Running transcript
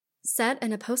Set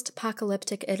in a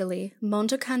post-apocalyptic Italy,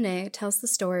 Mondo Cane tells the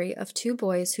story of two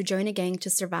boys who join a gang to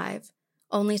survive,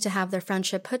 only to have their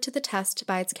friendship put to the test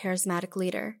by its charismatic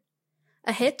leader.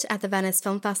 A hit at the Venice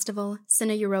Film Festival,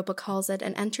 Cine Europa calls it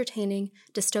an entertaining,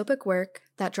 dystopic work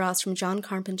that draws from John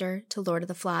Carpenter to Lord of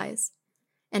the Flies.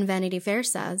 And Vanity Fair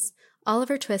says,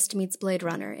 Oliver Twist meets Blade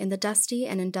Runner in the dusty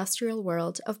and industrial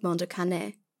world of Mondo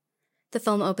Cane. The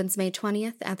film opens May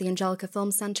 20th at the Angelica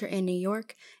Film Center in New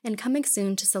York and coming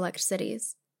soon to select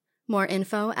cities. More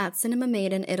info at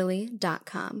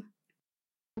cinemamadeinitaly.com.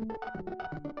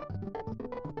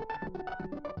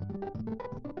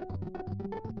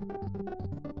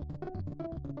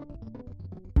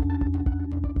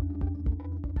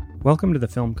 Welcome to the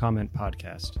Film Comment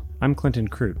Podcast. I'm Clinton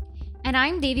Crute. And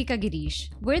I'm Devika Girish.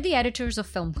 We're the editors of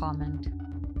Film Comment.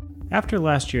 After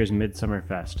last year's Midsummer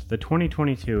Fest, the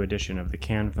 2022 edition of the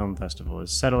Cannes Film Festival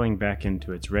is settling back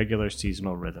into its regular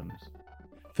seasonal rhythms.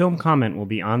 Film Comment will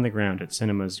be on the ground at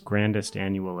cinema's grandest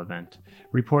annual event,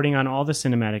 reporting on all the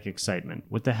cinematic excitement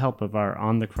with the help of our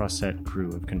on-the-cross-set crew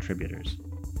of contributors.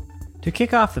 To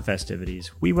kick off the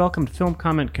festivities, we welcomed Film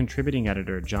Comment contributing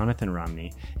editor Jonathan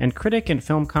Romney and critic and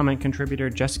Film Comment contributor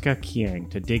Jessica Kiang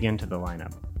to dig into the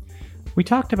lineup. We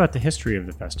talked about the history of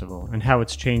the festival and how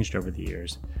it's changed over the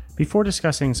years, before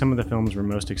discussing some of the films we're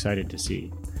most excited to see,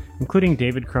 including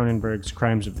David Cronenberg's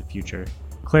Crimes of the Future,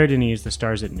 Claire Denis' The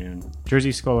Stars at Noon,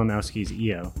 Jerzy Skolimowski's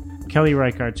EO, Kelly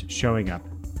Reichardt's Showing Up,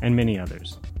 and many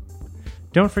others.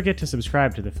 Don't forget to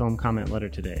subscribe to the Film Comment Letter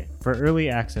today for early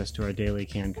access to our daily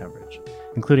Cannes coverage,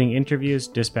 including interviews,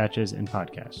 dispatches, and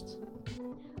podcasts.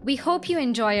 We hope you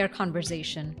enjoy our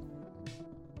conversation.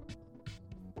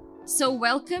 So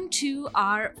welcome to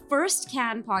our first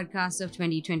Cannes podcast of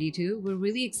 2022. We're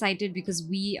really excited because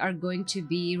we are going to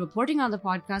be reporting on the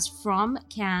podcast from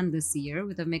Cannes this year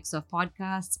with a mix of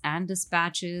podcasts and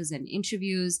dispatches and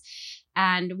interviews.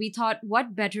 And we thought,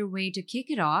 what better way to kick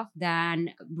it off than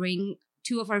bring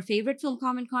two of our favorite Film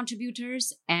Comment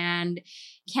contributors and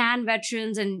Cannes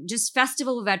veterans and just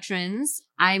festival veterans.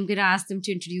 I'm going to ask them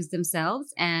to introduce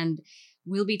themselves, and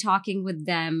we'll be talking with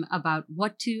them about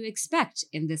what to expect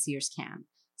in this year's Cannes.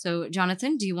 So,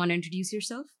 Jonathan, do you want to introduce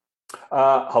yourself?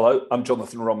 Hello, I'm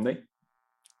Jonathan Romney.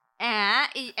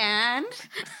 And?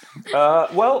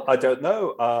 Well, I don't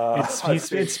know.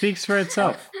 It speaks for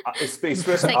itself. It speaks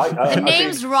for itself. Like, the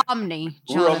name's Romney.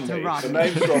 Jonathan Romney. The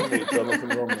name's Romney. Jonathan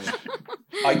Romney.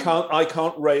 I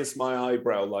can't raise my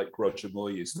eyebrow like Roger Moore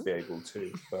used to be able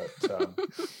to. But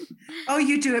oh,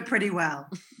 you do it pretty well.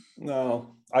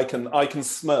 No, I can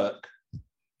smirk.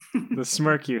 The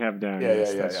smirk you have down.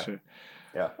 That's true.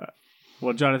 Yeah.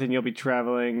 Well, Jonathan, you'll be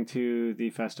traveling to the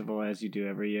festival as you do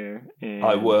every year. And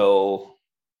I will.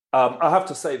 I have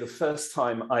to say, the first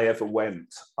time I ever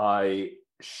went, I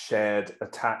shared a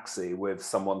taxi with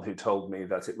someone who told me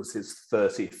that it was his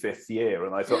 35th year.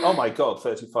 And I thought, oh my God,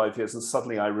 35 years. And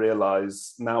suddenly I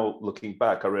realized, now looking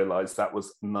back, I realized that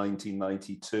was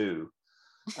 1992.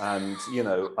 And,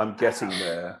 I'm getting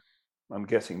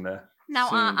there. Now,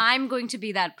 I'm going to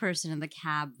be that person in the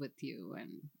cab with you.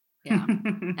 And yeah,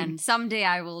 and someday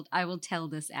I will tell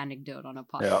this anecdote on a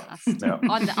podcast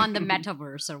on the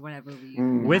metaverse or whatever we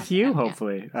with you,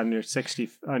 hopefully on your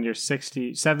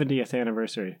 70th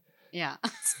anniversary. Yeah,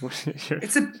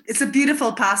 it's a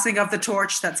beautiful passing of the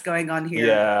torch that's going on here.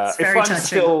 Yeah, it's very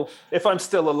touching. If I'm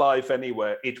still alive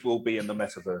anywhere, it will be in the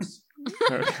metaverse.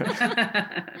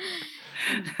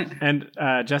 And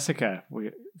Jessica, we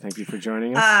thank you for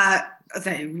joining us.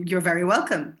 You're very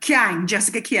welcome. Kiang,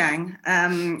 Jessica Kiang.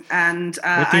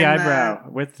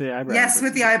 With the eyebrow. Yes,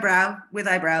 with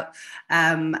eyebrow.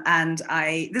 And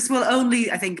this will only,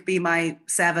 I think, be my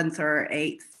 7th or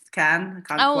 8th Cannes.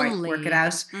 I can't quite work it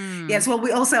out. Yes, well,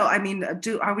 we also,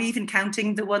 are we even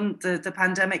counting the one, the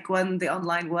pandemic one, the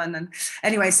online one? And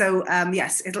anyway, so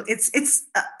yes, it's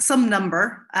some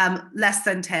number, less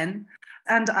than 10.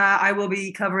 And I will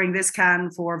be covering this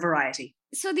Cannes for Variety.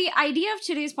 So the idea of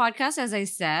today's podcast, as I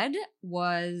said,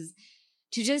 was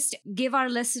to just give our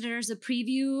listeners a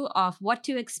preview of what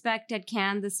to expect at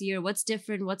Cannes this year, what's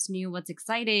different, what's new, what's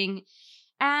exciting,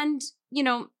 and,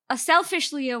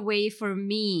 selfishly a way for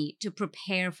me to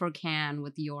prepare for Cannes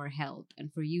with your help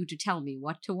and for you to tell me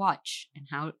what to watch and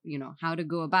how to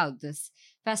go about this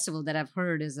festival that I've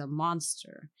heard is a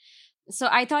monster. So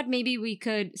I thought maybe we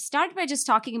could start by just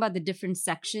talking about the different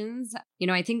sections.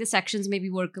 I think the sections maybe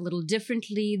work a little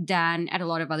differently than at a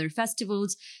lot of other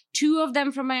festivals. 2 of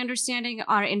them, from my understanding,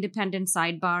 are independent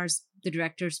sidebars, the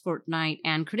Director's Fortnight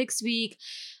and Critics Week.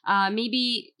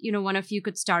 Maybe, one of you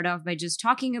could start off by just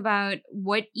talking about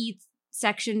what each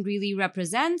section really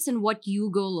represents and what you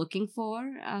go looking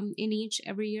for in each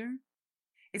every year.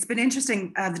 It's been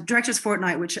interesting. The Directors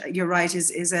Fortnight, which you're right,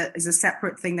 is a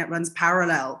separate thing that runs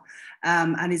parallel,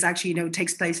 and is actually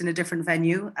takes place in a different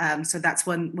venue. So that's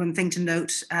one thing to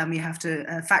note. You have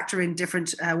to factor in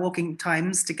different walking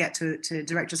times to get to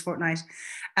Directors Fortnight.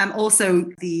 Also,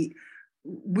 the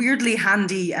weirdly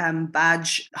handy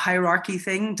badge hierarchy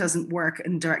thing doesn't work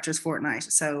in Directors Fortnight.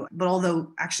 So, but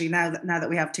although actually now that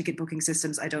we have ticket booking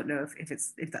systems, I don't know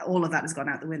if all of that has gone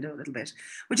out the window a little bit,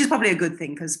 which is probably a good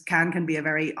thing, because Cannes can be a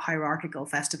very hierarchical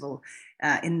festival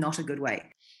in not a good way.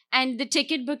 And the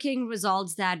ticket booking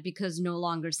resolves that because no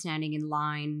longer standing in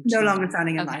line. No longer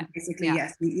standing in line, basically,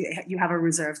 yeah. Yes. You have a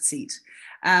reserved seat.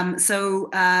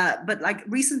 But like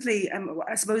recently,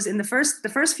 I suppose in the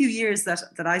first few years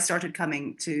that I started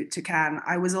coming to Cannes,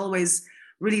 I was always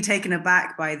really taken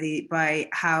aback by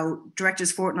how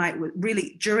Directors Fortnight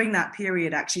really, during that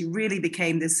period, actually really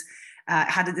became this,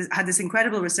 had this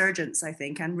incredible resurgence, I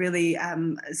think, and really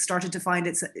started to find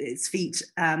its feet.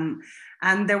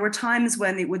 And there were times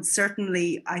when it would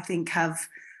certainly, I think, have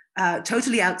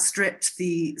totally outstripped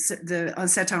the Un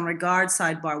Certain Regard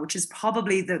sidebar, which is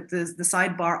probably the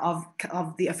sidebar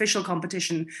of the official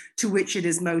competition to which it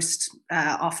is most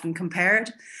often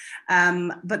compared.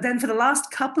 But then for the last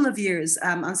couple of years,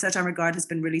 Un Certain Regard has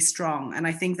been really strong. And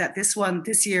I think that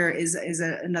this year is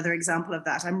another example of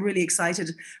that. I'm really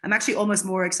excited. I'm actually almost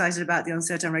more excited about the Un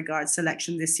Certain Regard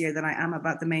selection this year than I am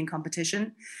about the main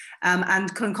competition.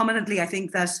 And concomitantly, I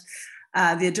think that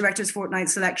the Directors Fortnight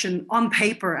selection on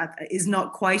paper is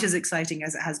not quite as exciting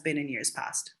as it has been in years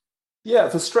past. Yeah,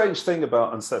 the strange thing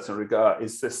about Un Certain Regard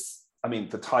is this. I mean,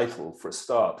 the title for a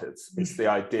start, it's the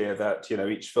idea that,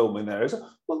 each film in there is,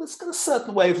 well, it's got a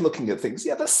certain way of looking at things.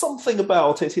 Yeah, there's something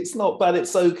about it. It's not bad.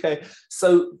 It's okay.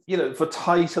 So, the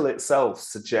title itself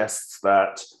suggests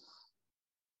that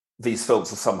these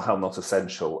films are somehow not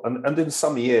essential. And in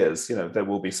some years, there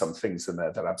will be some things in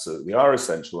there that absolutely are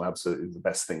essential, absolutely the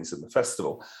best things in the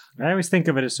festival. I always think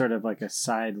of it as sort of like a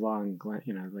sidelong,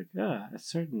 a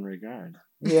certain regard.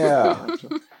 Yeah.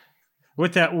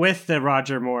 With the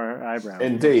Roger Moore eyebrow.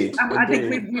 Indeed. I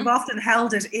think we've often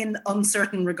held it in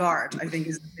uncertain regard, I think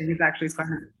is actually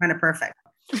kind of perfect.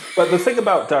 But the thing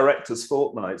about Directors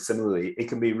Fortnight, similarly, it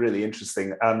can be really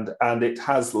interesting, and it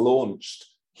has launched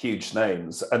huge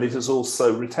names, and it has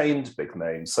also retained big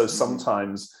names. So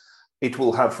sometimes it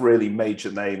will have really major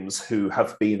names who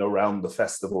have been around the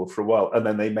festival for a while, and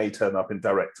then they may turn up in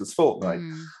Directors Fortnight.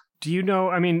 Do you know,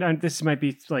 I mean, this might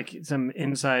be like some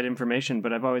inside information,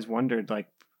 but I've always wondered, like,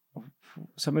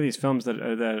 some of these films that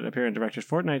appear in Directors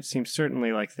Fortnight seem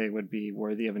certainly like they would be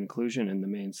worthy of inclusion in the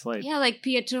main slate. Yeah, like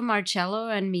Pietro Marcello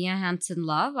and Mia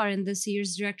Hansen-Løve are in this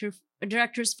year's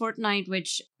Directors Fortnight,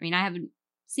 which, I mean, I haven't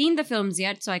seen the films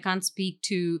yet, so I can't speak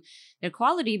to their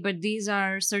quality, but these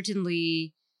are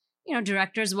certainly,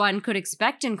 directors one could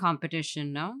expect in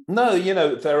competition, no?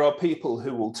 No, there are people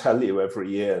who will tell you every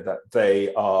year that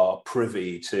they are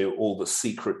privy to all the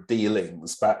secret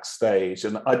dealings backstage.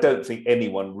 And I don't think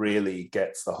anyone really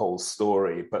gets the whole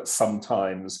story, but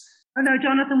sometimes... Oh no,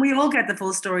 Jonathan, we all get the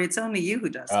full story. It's only you who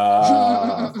does.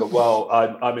 Well,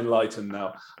 I'm enlightened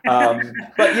now.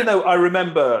 But, I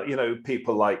remember,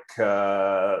 people like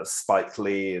Spike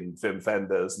Lee and Wim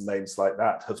Wenders and names like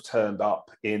that have turned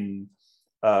up in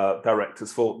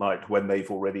Directors Fortnight when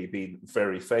they've already been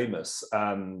very famous.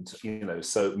 And,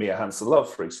 so Mia Hansen-Løve,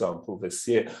 for example, this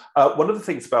year. One of the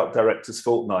things about Directors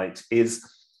Fortnight is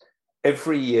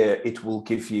every year it will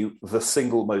give you the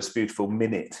single most beautiful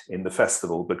minute in the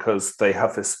festival, because they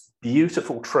have this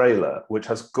beautiful trailer, which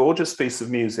has a gorgeous piece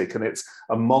of music, and it's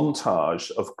a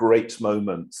montage of great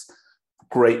moments,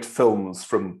 great films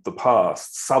from the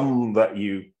past, some that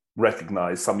you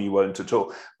recognize, some you won't at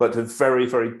all, but a very,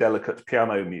 very delicate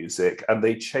piano music, and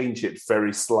they change it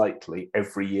very slightly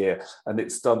every year, and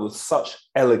it's done with such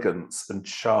elegance and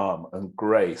charm and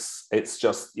grace. It's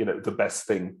just, the best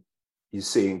thing you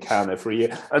see in Cannes every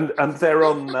year, and they're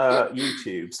on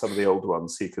YouTube. Some of the old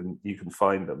ones you can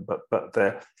find them,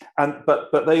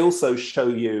 but they also show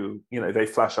you, they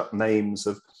flash up names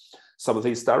of some of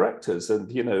these directors, and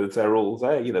they're all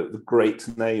there, the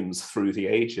great names through the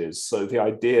ages. So the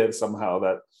idea somehow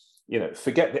that,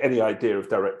 forget any idea of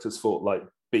Directors Fortnight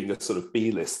being a sort of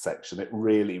B-list section. It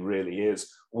really, really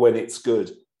is. When it's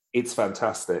good, it's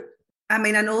fantastic. I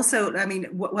mean, and also,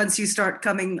 once you start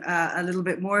coming a little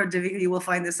bit more, you will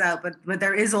find this out, but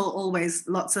there is always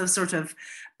lots of sort of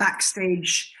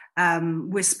backstage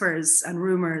whispers and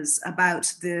rumors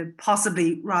about the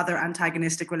possibly rather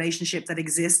antagonistic relationship that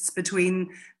exists between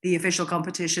the official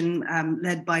competition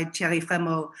led by Thierry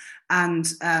Frémaux and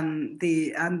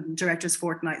Directors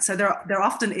Fortnight. So there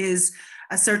often is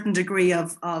a certain degree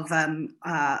of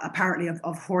apparently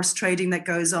of horse trading that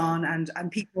goes on,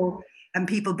 and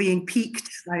people being piqued.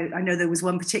 I know there was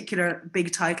one particular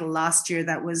big title last year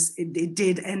that was it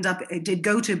did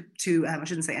go to I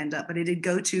shouldn't say end up, but it did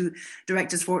go to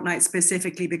Directors Fortnight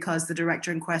specifically because the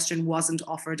director in question wasn't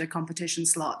offered a competition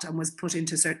slot and was put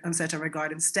into un certain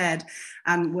regard instead,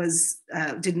 and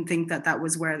didn't think that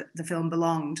was where the film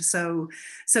belonged. So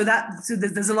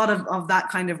there's a lot of that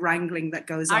kind of wrangling that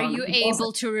goes on. Are you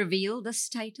able to reveal this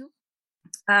title?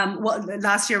 Well,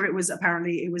 last year it was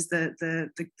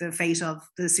the fate of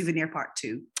the Souvenir Part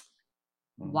 2.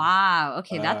 Wow.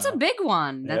 Okay, that's a big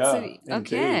one.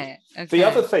 Okay. The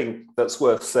other thing that's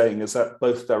worth saying is that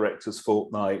both Directors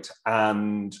Fortnight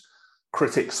and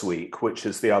Critics Week, which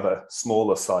is the other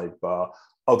smaller sidebar,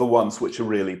 are the ones which are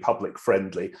really public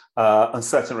friendly. And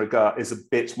Certain Regard is a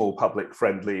bit more public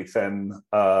friendly than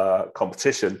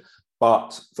competition,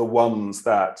 but the ones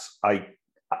that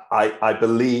I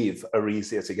believe are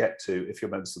easier to get to if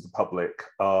you're members of the public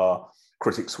are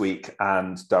Critics Week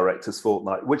and Directors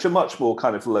Fortnight, which are much more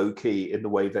kind of low-key in the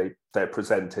way they're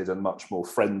presented and much more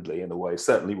friendly in a way,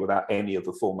 certainly without any of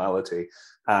the formality.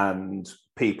 And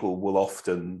people will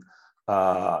often,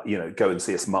 go and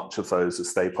see as much of those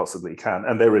as they possibly can.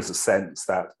 And there is a sense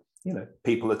that,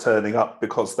 people are turning up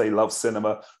because they love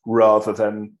cinema rather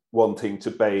than wanting to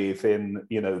bathe in,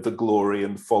 the glory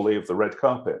and folly of the red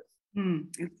carpet.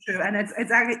 It's true, and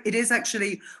it is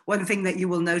actually one thing that you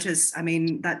will notice. I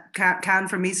mean, that Cannes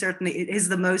for me certainly it's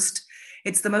the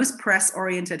most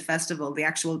press-oriented festival.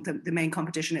 The main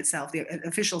competition itself, the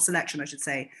official selection, I should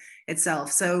say,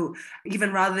 itself. So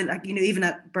even rather than even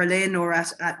at Berlin or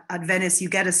at Venice, you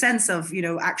get a sense of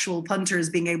actual punters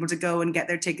being able to go and get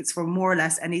their tickets for more or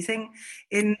less anything.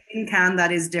 In Cannes,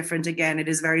 that is different. Again, it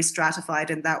is very stratified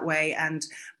in that way, and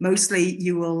mostly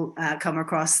you will come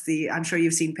across I'm sure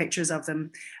you've seen pictures of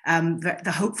them,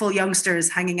 the hopeful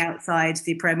youngsters hanging outside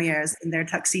the premieres in their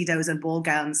tuxedos and ball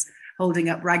gowns, holding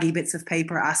up raggy bits of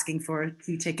paper asking for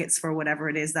 2 tickets for whatever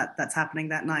it is that's happening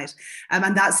that night.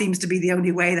 And that seems to be the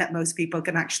only way that most people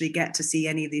can actually get to see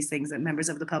any of these things that members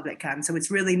of the public can. So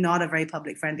it's really not a very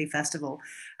public-friendly festival,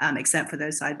 except for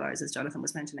those sidebars, as Jonathan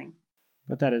was mentioning.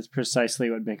 But that is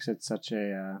precisely what makes it such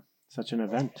an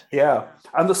event. Yeah,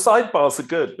 and the sidebars are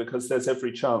good because there's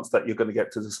every chance that you're going to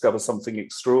get to discover something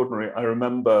extraordinary. I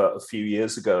remember a few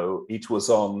years ago, it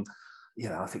was on,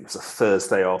 I think it was a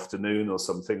Thursday afternoon or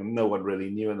something, and no one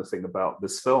really knew anything about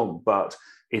this film, but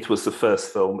it was the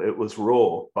first film. It was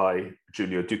Raw by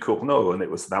Julio Ducournau, and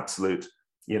it was an absolute,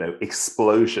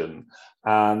 explosion.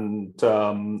 And,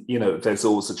 there's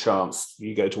always a chance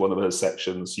you go to one of those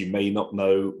sections, you may not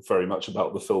know very much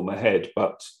about the film ahead,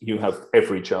 but you have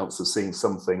every chance of seeing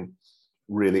something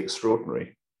really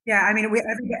extraordinary. Yeah, I mean,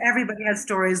 everybody has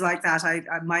stories like that.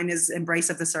 Mine is Embrace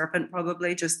of the Serpent,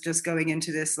 probably just going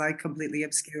into this like completely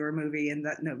obscure movie, and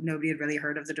that nobody had really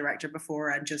heard of the director before,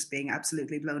 and just being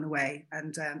absolutely blown away,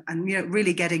 and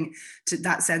really getting to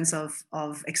that sense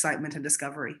of excitement and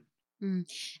discovery.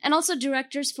 And also,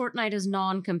 Directors Fortnight is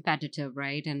non-competitive,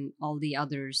 right? And all the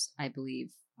others, I believe,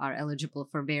 are eligible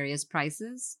for various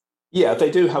prizes. Yeah,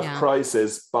 they do have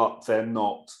prizes, but they're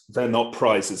not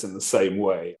prizes in the same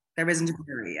way. There isn't a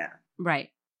jury yet. Right.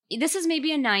 This is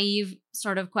maybe a naive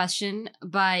sort of question,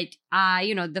 but,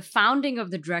 the founding of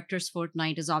the Directors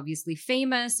Fortnight is obviously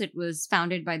famous. It was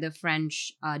founded by the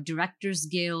French Directors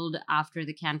Guild after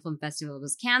the Cannes Film Festival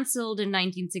was cancelled in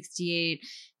 1968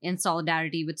 in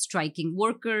solidarity with striking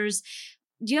workers.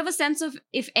 Do you have a sense of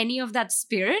if any of that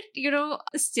spirit,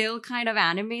 still kind of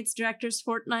animates Directors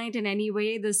Fortnight in any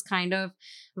way? This kind of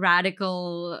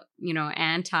radical,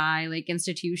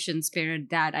 institution spirit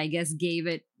that I guess gave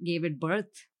it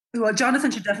birth. Well,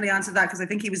 Jonathan should definitely answer that because I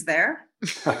think he was there.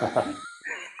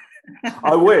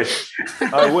 I wish.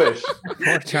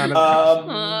 Poor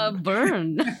Jonathan.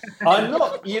 Burn. I'm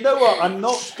not. You know what? I'm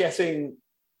not getting.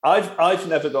 I've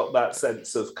never got that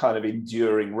sense of kind of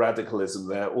enduring radicalism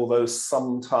there, although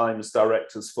sometimes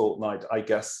Directors Fortnight, I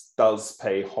guess, does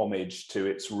pay homage to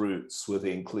its roots with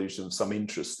the inclusion of some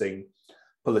interesting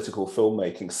political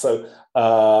filmmaking. So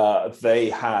they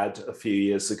had, a few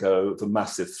years ago, the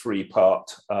massive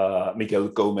 3-part Miguel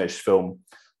Gomes film,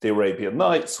 The Arabian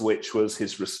Nights, which was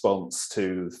his response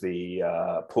to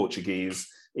the Portuguese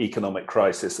economic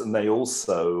crisis. And they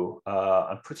also,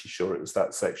 I'm pretty sure it was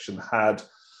that section, had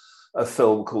a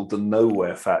film called The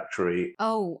Nowhere Factory.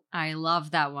 Oh, I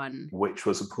love that one. Which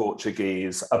was a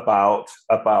Portuguese about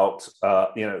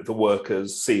the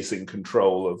workers seizing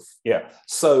control of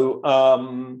So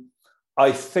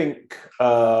I think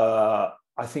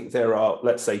there are,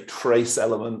 let's say, trace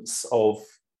elements of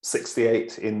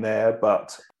 68 in there,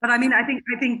 but I mean, I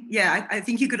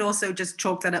think you could also just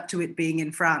chalk that up to it being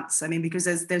in France. I mean, because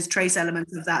there's trace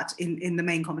elements of that in the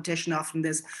main competition.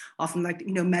 There's often like,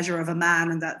 you know, Measure of a Man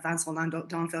and that Vincent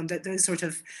Lindon film. Those sort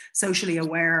of socially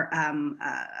aware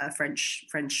French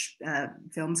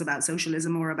films about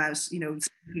socialism or about, you know,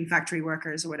 factory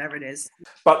workers or whatever it is.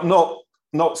 But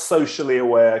not socially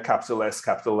aware, capital S,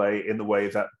 capital A, in the way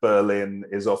that Berlin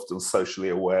is often socially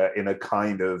aware, in a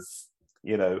kind of,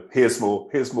 you know, here's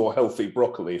more healthy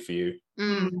broccoli for you.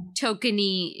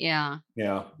 Tokeny, yeah.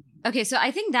 Yeah. Okay, so I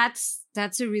think that's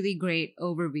a really great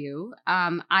overview.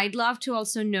 I'd love to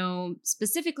also know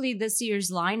specifically this year's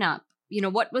lineup. You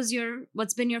know,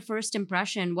 what's been your first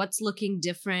impression? What's looking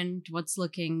different? What's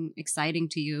looking exciting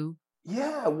to you?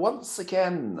 Yeah, once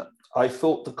again, I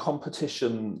thought the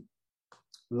competition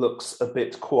looks a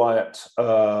bit quiet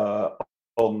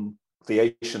on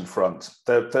the Asian front.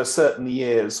 There are certain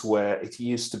years where there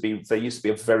used to be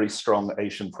a very strong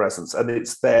Asian presence, and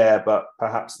it's there, but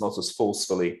perhaps not as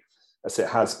forcefully as it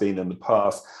has been in the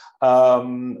past.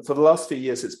 For the last few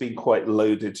years, it's been quite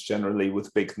loaded generally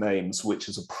with big names, which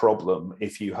is a problem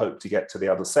if you hope to get to the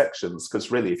other sections,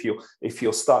 because really, if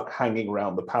you're stuck hanging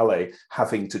around the Palais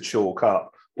having to chalk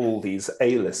up all these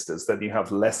A-listers, then you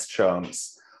have less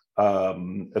chance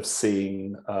of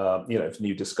seeing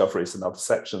new discoveries in other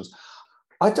sections.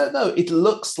 I don't know. It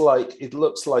looks like a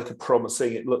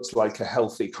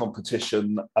healthy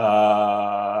competition.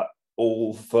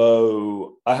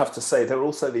 Although I have to say, there are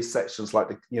also these sections like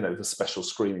the special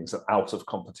screenings and out of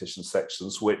competition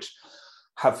sections, which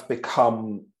have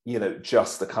become,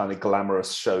 just a kind of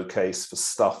glamorous showcase for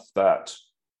stuff that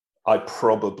I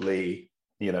probably,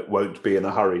 won't be in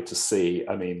a hurry to see.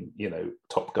 I mean,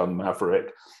 Top Gun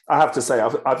Maverick. I have to say,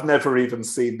 I've never even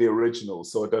seen the original,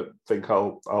 so I don't think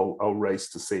I'll race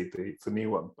to see the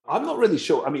new one. I'm not really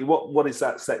sure. I mean, what is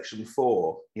that section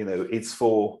for? It's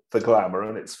for the glamour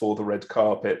and it's for the red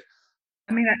carpet.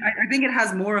 I mean, I think it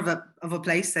has more of a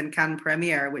place than Cannes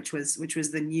Premiere, which was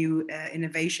the new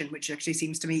innovation, which actually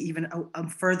seems to me even a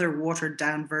further watered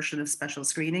down version of special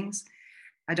screenings.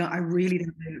 I really don't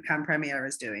know what Cannes Premiere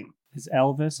is doing. Is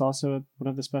Elvis also one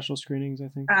of the special screenings, I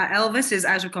think? Elvis is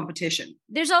out of competition.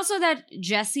 There's also that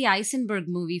Jesse Eisenberg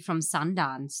movie from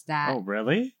Sundance that... Oh,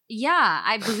 really? Yeah,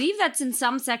 I believe that's in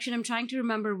some section. I'm trying to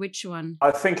remember which one.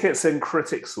 I think it's in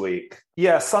Critics Week.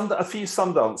 Yeah, a few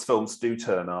Sundance films do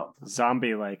turn up.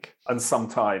 Zombie-like. And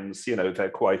sometimes, they're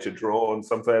quite a draw, and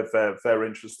sometimes they're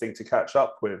interesting to catch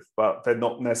up with, but they're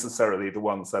not necessarily the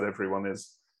ones that everyone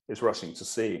is rushing to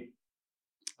see.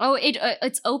 Oh,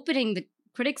 it's opening the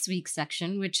Critics Week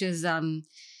section, which is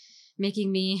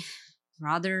making me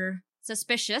rather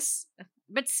suspicious,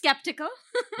 but skeptical.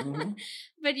 Mm-hmm.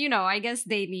 But, I guess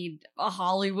they need a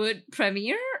Hollywood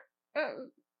premiere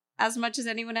as much as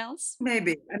anyone else.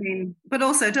 Maybe. I mean, but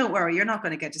also don't worry, you're not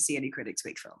going to get to see any Critics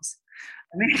Week films.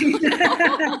 I mean,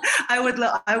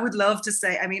 I would love to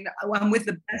say, I mean, I'm with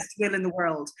the best will in the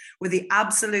world, with the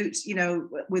absolute,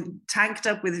 with tanked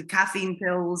up with caffeine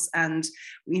pills and,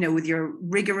 with your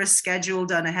rigorous schedule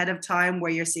done ahead of time where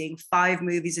you're seeing 5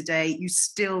 movies a day, you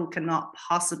still cannot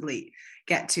possibly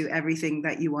get to everything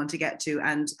that you want to get to.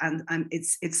 And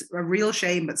it's a real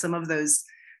shame, but some of those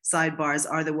sidebars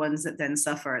are the ones that then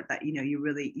suffer that,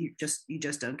 you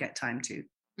just don't get time to.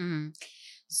 Mm.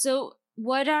 So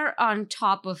what are on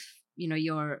top of,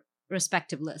 your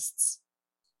respective lists?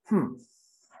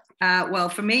 Well,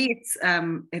 for me,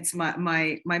 it's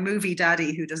my movie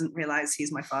daddy who doesn't realize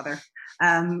he's my father,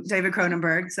 David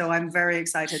Cronenberg. So I'm very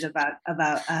excited about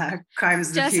Crimes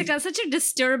of the Future. Jessica, such a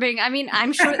disturbing. I mean,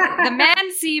 I'm sure the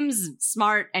man seems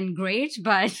smart and great,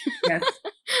 but yes,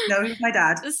 no, he's my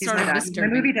dad. He's my dad. He's my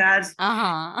movie dad.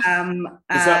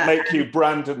 Does that make you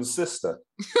Brandon's sister?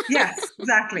 Yes,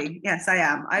 exactly. Yes, I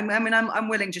am. I'm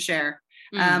willing to share.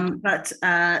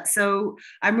 So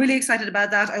I'm really excited about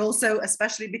that. I also,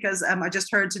 especially because I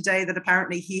just heard today that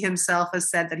apparently he himself has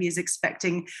said that he's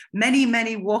expecting many,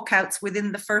 many walkouts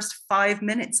within the first 5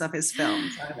 minutes of his film.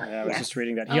 So I was just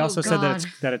reading that. He also said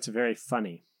that it's very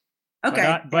funny.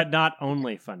 Okay, but not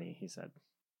only funny, he said.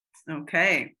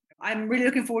 Okay. I'm really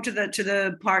looking forward to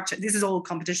the Park. This is all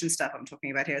competition stuff I'm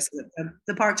talking about here. So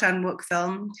the Park Chan-wook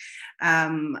film,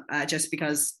 just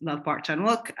because love Park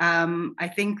Chan-wook. I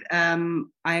think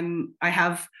I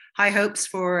have high hopes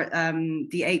for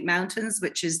The Eight Mountains,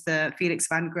 which is the Felix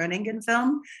van Groningen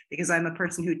film, because I'm a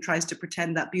person who tries to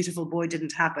pretend that Beautiful Boy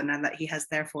didn't happen and that he has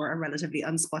therefore a relatively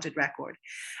unspotted record.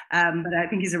 But I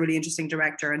think he's a really interesting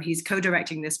director, and he's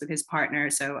co-directing this with his partner.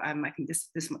 So I think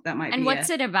that might be. And what's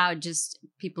it about? Just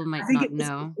people might not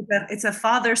know. It's a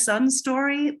father-son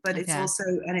story, but it's also,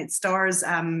 and it stars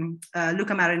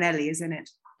Luca Marinelli is in it.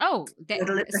 Oh,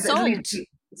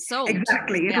 sold.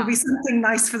 Exactly. It'll be something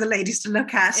nice for the ladies to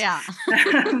look at. Yeah.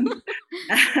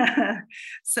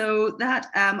 So that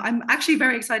I'm actually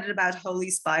very excited about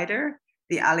Holy Spider,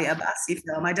 the Ali Abbasi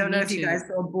film. I don't know if you guys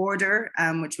saw Border,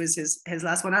 which was his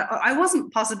last one. I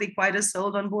wasn't possibly quite as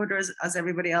sold on Border as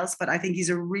everybody else, but I think he's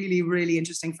a really, really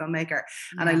interesting filmmaker.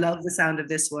 And I love the sound of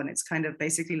this one. It's kind of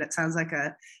basically, it sounds like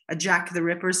a Jack the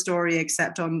Ripper story,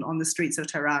 except on the streets of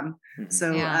Tehran.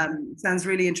 So it sounds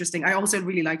really interesting. I also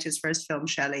really liked his first film,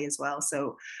 Shelley, as well.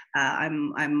 So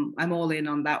I'm all in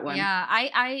on that one. Yeah,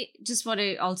 I just want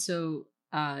to also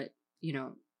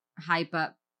hype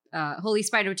up Holy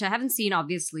Spider, which I haven't seen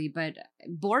obviously, but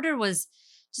Border was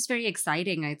just very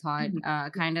exciting. I thought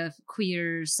kind of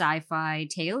queer sci-fi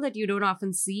tale that you don't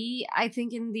often see, I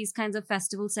think, in these kinds of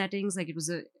festival settings. Like, it was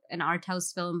an art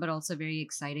house film, but also very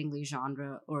excitingly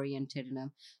genre oriented in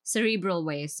a cerebral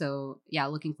way. So yeah,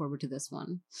 looking forward to this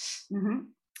one.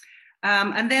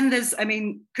 And then there's,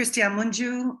 Christian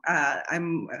Mungiu.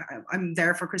 I'm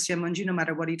there for Christian Mungiu no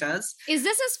matter what he does. Is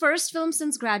this his first film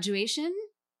since graduation?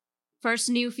 First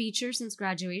new feature since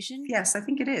graduation? Yes, I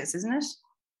think it is, isn't it?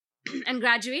 And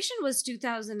graduation was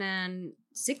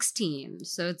 2016,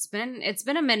 so it's been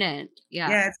a minute.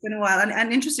 Yeah, it's been a while.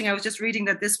 And interesting, I was just reading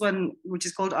that this one, which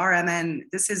is called RMN,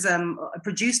 this is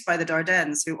produced by the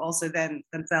Dardennes, who also then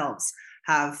themselves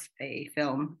have a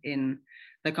film in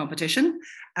the competition.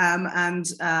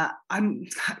 It's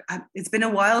been a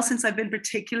while since I've been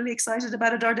particularly excited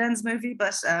about a Dardennes movie,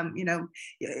 but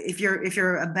if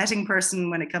you're a betting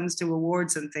person when it comes to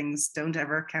awards and things, don't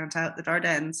ever count out the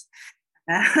Dardennes.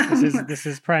 This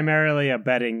is primarily a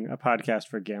podcast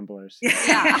for gamblers.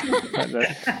 Yeah.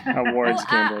 Awards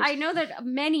gamblers. I know that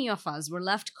many of us were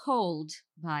left cold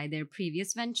by their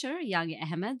previous venture, Young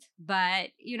Ahmed, but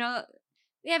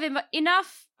they have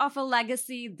enough of a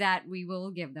legacy that we will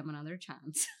give them another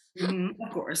chance. Of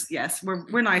course, yes,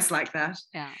 we're nice like that.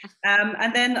 Yeah.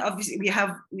 And then obviously we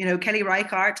have Kelly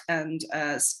Reichardt and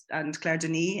Claire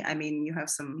Denis. You have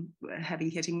some heavy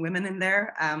hitting women in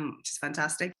there, which is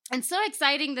fantastic. And so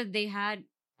exciting that they had.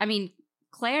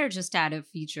 Claire just had a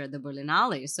feature at the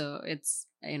Berlinale, so it's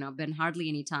been hardly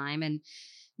any time. And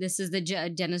this is the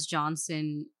Dennis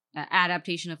Johnson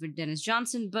adaptation of a Dennis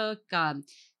Johnson book.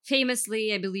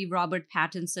 Famously, I believe Robert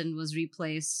Pattinson was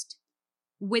replaced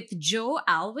with Joe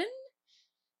Alwyn,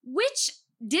 which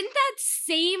didn't that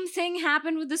same thing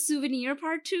happen with the Souvenir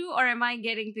Part 2, or am I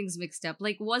getting things mixed up?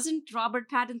 Like, wasn't Robert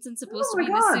Pattinson supposed to be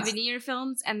in the Souvenir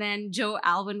films, and then Joe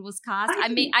Alwyn was cast?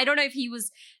 I don't know if he was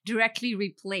directly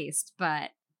replaced, but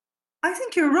I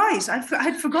think you're right.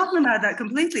 I'd forgotten about that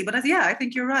completely, but I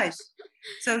think you're right.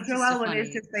 So Joe Alwyn is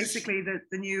just basically the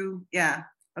new,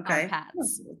 okay.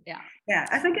 Yeah.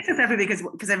 I think it's just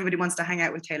because everybody wants to hang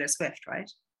out with Taylor Swift, right?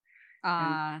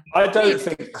 I don't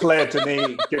think Claire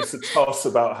Denis gives a toss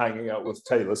about hanging out with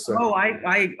Taylor Swift. Oh,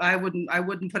 I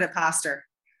wouldn't put it past her.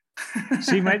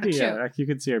 She might be. Yeah, you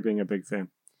could see her being a big fan.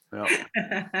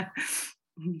 Yeah.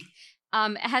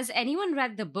 Has anyone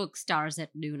read the book Stars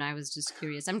at Noon? I was just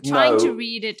curious. I'm trying to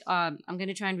read it. I'm going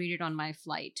to try and read it on my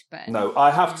flight. But no,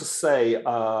 I have to say,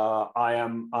 I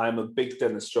am a big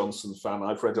Dennis Johnson fan.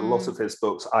 I've read a lot of his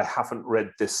books. I haven't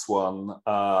read this one.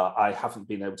 I haven't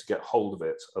been able to get hold of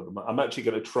it. I'm actually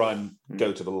going to try and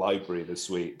go to the library this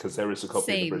week because there is a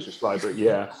copy in the British Library.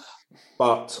 Yeah.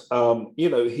 But,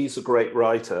 he's a great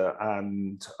writer,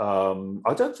 and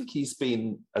I don't think he's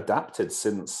been adapted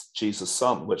since Jesus'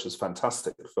 Son, which is a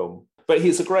fantastic film. But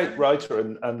he's a great writer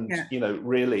and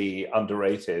really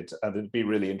underrated, and it'd be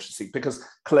really interesting because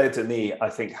Claire Denis, I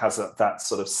think, has that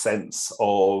sort of sense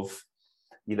of,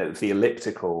 the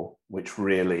elliptical, which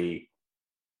really,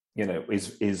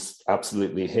 is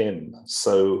absolutely him.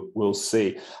 So we'll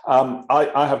see.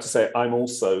 I have to say, I'm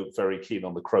also very keen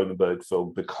on the Cronenberg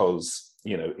film because,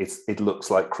 it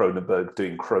looks like Cronenberg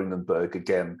doing Cronenberg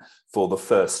again for the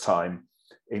first time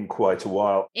in quite a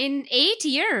while. In 8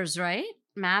 years, right?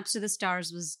 Maps to the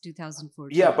Stars was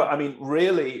 2014. Yeah, but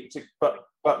really,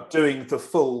 but doing the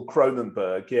full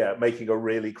Cronenberg, making a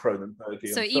really Cronenbergian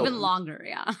so film. even longer,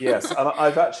 yeah. Yes, and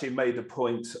I've actually made a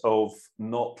point of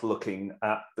not looking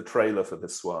at the trailer for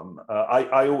this one.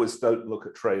 I always don't look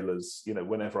at trailers,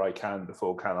 whenever I can,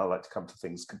 before I like to come to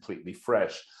things completely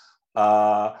fresh.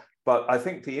 But I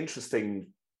think the interesting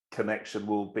connection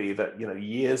will be that,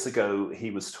 years ago,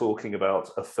 he was talking about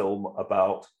a film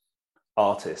about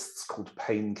artists called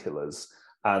Painkillers.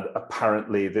 And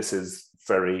apparently this is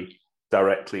very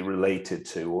directly related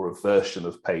to, or a version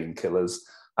of, Painkillers.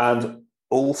 And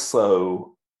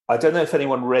also, I don't know if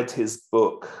anyone read his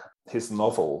book, his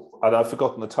novel, and I've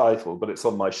forgotten the title, but it's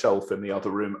on my shelf in the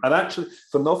other room. And actually,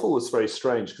 the novel was very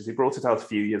strange because he brought it out a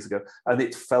few years ago, and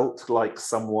it felt like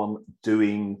someone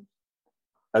doing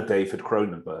a David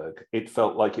Cronenberg. It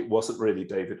felt like it wasn't really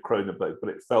David Cronenberg, but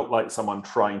it felt like someone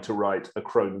trying to write a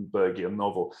Cronenbergian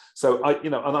novel. So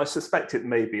and I suspect it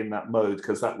may be in that mode,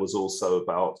 because that was also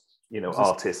about,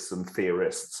 artists and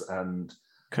theorists. And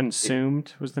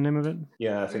Consumed was the name of it?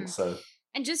 Yeah, I think so.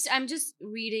 And I'm just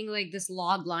reading like this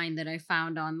log line that I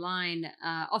found online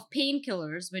of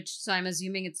Painkillers, so I'm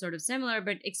assuming it's sort of similar,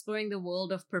 but exploring the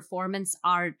world of performance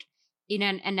art in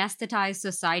an anesthetized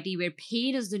society where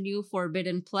pain is the new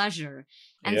forbidden pleasure,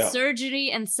 and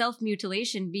surgery and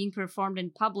self-mutilation being performed in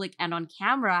public and on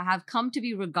camera have come to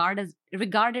be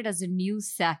regarded as a new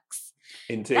sex.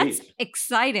 Indeed. That's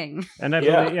exciting. And I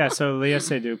believe, so Léa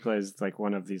Seydoux plays like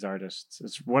one of these artists.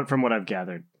 It's from what I've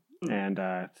gathered. And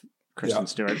Kristen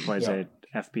Stewart plays a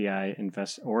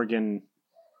FBI Oregon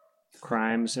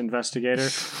crimes investigator.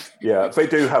 Yeah, they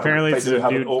do have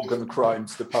an organ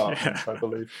crimes department, I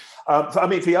believe.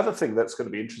 The other thing that's going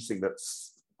to be interesting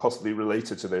that's possibly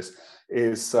related to this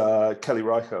is Kelly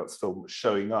Reichardt's film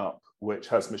Showing Up, which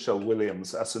has Michelle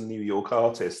Williams as a New York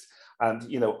artist. And,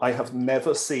 I have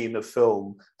never seen a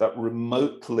film that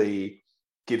remotely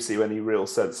gives you any real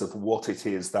sense of what it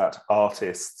is that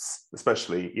artists,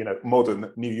 especially,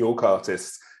 modern New York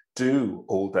artists, do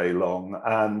all day long.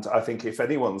 And I think if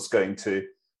anyone's going to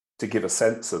give a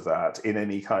sense of that in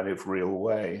any kind of real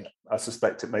way, I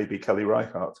suspect it may be Kelly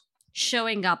Reichardt.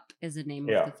 Showing Up is the name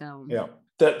of the film. Yeah.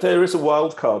 There is a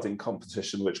wildcarding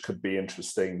competition which could be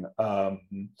interesting,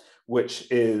 which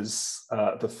is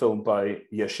the film by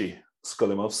Jerzy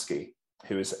Skolimowski,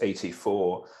 who is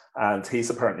 84. And he's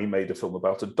apparently made a film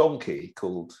about a donkey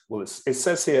called, it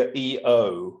says here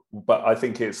E.O., but I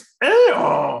think it's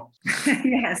E.O.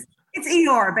 Yes, it's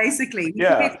Eeyore, basically.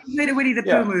 Yeah. He made a Winnie the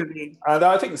Pooh movie. And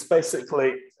I think it's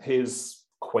basically his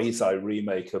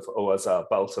quasi-remake of Oazar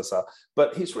Balthazar.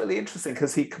 But he's really interesting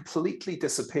because he completely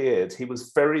disappeared. He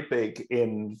was very big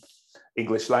in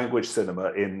English language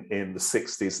cinema in the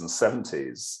 60s and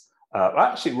 70s.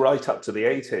 Actually, right up to the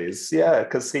 80s,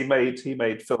 because he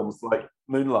made films like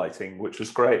Moonlighting, which was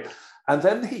great. And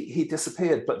then he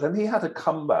disappeared, but then he had a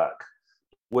comeback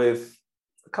with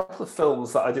a couple of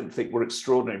films that I didn't think were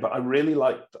extraordinary, but I really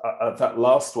liked that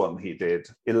last one he did,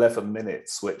 11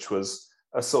 Minutes, which was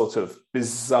a sort of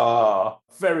bizarre,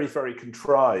 very, very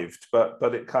contrived, but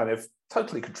it kind of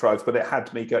totally contrived, but it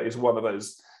had me go, it's one of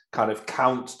those kind of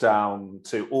countdown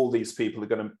to all these people are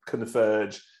going to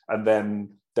converge, and then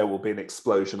there will be an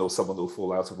explosion or someone will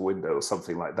fall out of a window or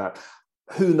something like that.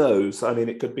 Who knows? I mean,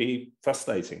 it could be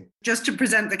fascinating. Just to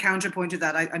present the counterpoint to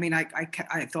that, I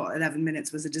thought 11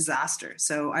 Minutes was a disaster.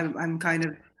 So I'm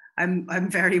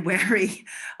very wary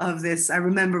of this. I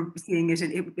remember seeing it,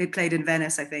 and it played in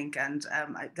Venice, I think, and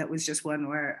that was just one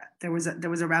where there was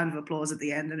a round of applause at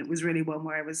the end, and it was really one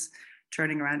where I was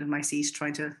turning around in my seat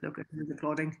trying to look at who's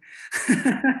applauding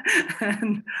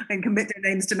and commit their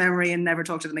names to memory and never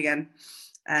talk to them again.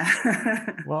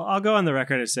 Well, I'll go on the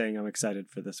record as saying I'm excited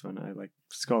for this one. I like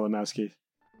Skolimowski.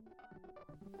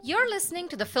 You're listening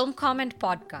to the Film Comment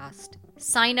Podcast.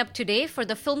 Sign up today for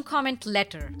the Film Comment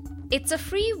Letter. It's a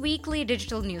free weekly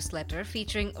digital newsletter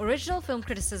featuring original film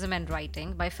criticism and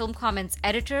writing by Film Comment's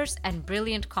editors and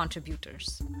brilliant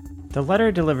contributors. The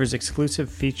letter delivers exclusive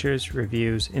features,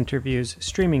 reviews, interviews,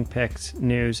 streaming picks,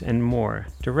 news, and more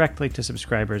directly to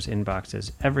subscribers'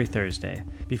 inboxes every Thursday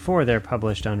before they're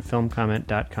published on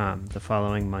filmcomment.com the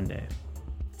following Monday.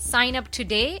 Sign up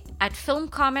today at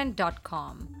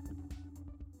filmcomment.com.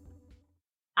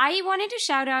 I wanted to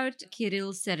shout out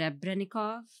Kirill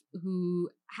Serebrennikov, who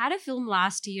had a film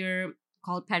last year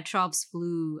called Petrov's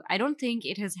Flu. I don't think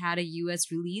it has had a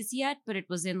US release yet, but it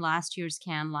was in last year's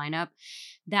Cannes lineup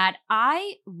that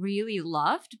I really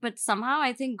loved, but somehow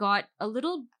I think got a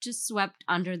little just swept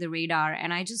under the radar.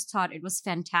 And I just thought it was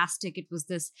fantastic. It was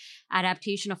this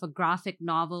adaptation of a graphic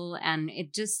novel, and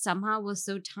it just somehow was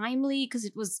so timely because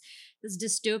it was this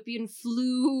dystopian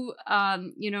flu,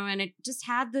 and it just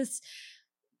had this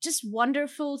just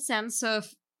wonderful sense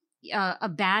of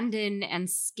abandon and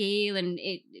scale, and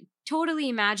it totally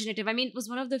imaginative. I mean, it was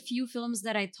one of the few films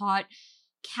that I thought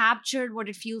captured what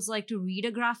it feels like to read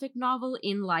a graphic novel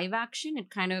in live action. It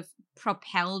kind of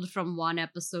propelled from one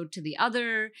episode to the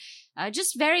other.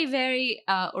 Just very, very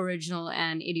original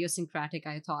and idiosyncratic,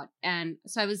 I thought. And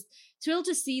so I was thrilled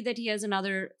to see that he has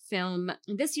another film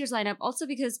in this year's lineup, also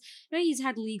because he's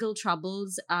had legal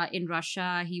troubles in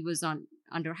Russia. He was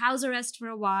under house arrest for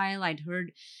a while. I'd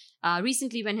heard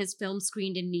recently when his film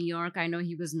screened in New York, I know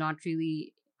he was not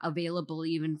really available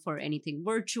even for anything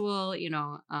virtual,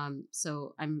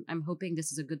 so I'm hoping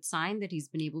this is a good sign that he's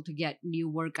been able to get new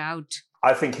work out.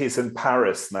 I think he's in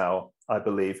Paris now, I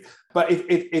believe. But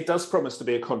it does promise to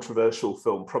be a controversial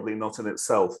film, probably not in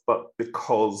itself, but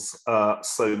because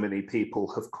so many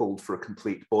people have called for a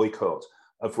complete boycott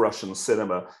of Russian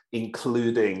cinema,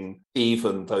 including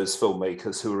even those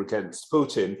filmmakers who are against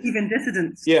Putin. Even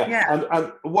dissidents. Yeah.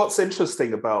 And what's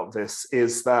interesting about this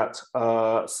is that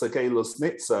Sergei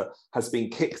Loznitsa has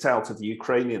been kicked out of the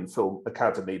Ukrainian Film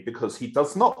Academy because he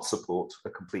does not support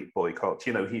a complete boycott.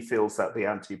 He feels that the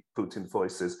anti-Putin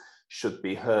voices should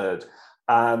be heard.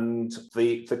 And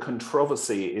the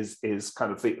controversy is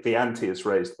kind of the ante is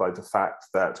raised by the fact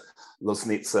that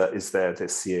Loznitsa is there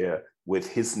this year with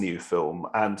his new film.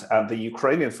 And the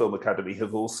Ukrainian Film Academy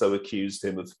have also accused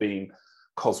him of being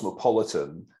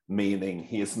cosmopolitan, meaning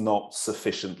he is not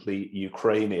sufficiently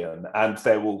Ukrainian. And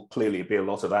there will clearly be a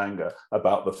lot of anger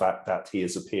about the fact that he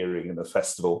is appearing in a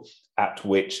festival at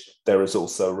which there is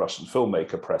also a Russian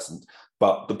filmmaker present.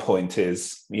 But the point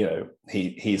is,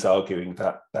 he's arguing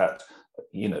that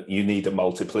you need a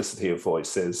multiplicity of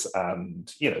voices,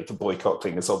 and the boycott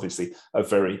thing is obviously a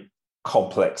very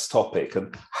complex topic.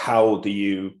 And how do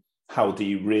you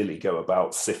really go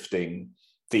about sifting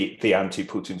the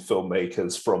anti-Putin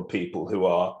filmmakers from people who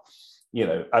are,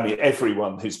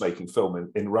 everyone who's making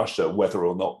film in Russia, whether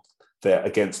or not they're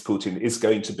against Putin, is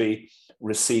going to be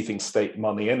receiving state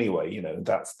money anyway.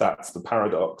 That's the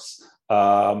paradox.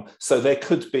 So there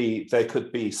could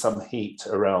be some heat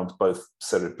around both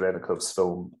Serebrenikov's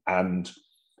film and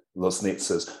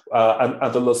Loznitsa's.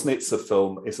 And the Loznitsa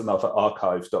film is another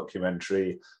archive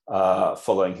documentary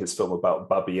following his film about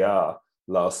Babi Yar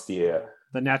last year.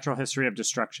 The Natural History of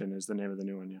Destruction is the name of the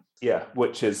new one, yeah. Yeah,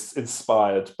 which is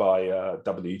inspired by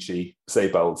W.G.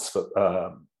 Sebald's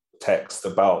text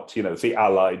about, the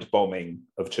Allied bombing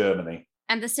of Germany.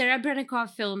 And the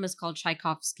Serebrennikov film is called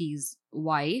Tchaikovsky's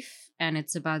Wife, and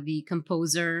it's about the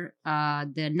composer,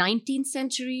 the 19th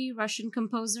century Russian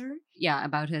composer. Yeah,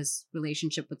 about his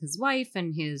relationship with his wife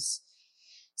and his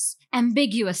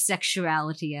ambiguous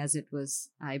sexuality, as it was,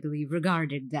 I believe,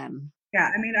 regarded then. Yeah,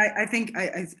 I mean, I think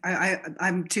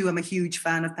I'm a huge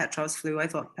fan of Petrov's Flu. I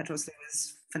thought Petrov's Flu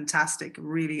was fantastic.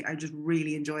 Really, I just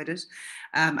really enjoyed it.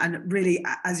 And really,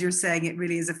 as you're saying, it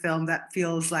really is a film that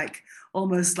feels like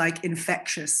almost like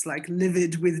infectious, like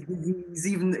livid with disease.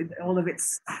 Even all of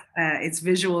its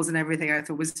visuals and everything, I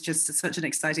thought was just such an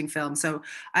exciting film. So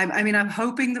I'm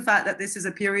hoping the fact that this is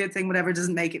a period thing, whatever,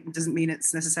 doesn't mean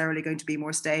it's necessarily going to be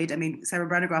more staid. I mean,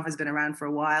 Serebrennikov has been around for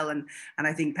a while, and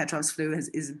I think Petrov's Flu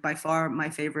is by far my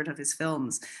favorite of his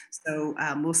films. So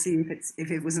we'll see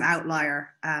if it was an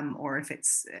outlier or if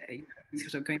it's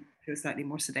sort of going to a slightly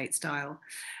more sedate style.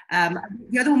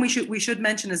 The other one we should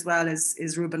mention as well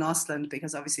is Ruben Östlund,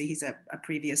 because obviously he's a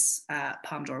previous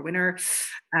Palme d'Or winner,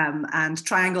 and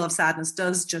Triangle of Sadness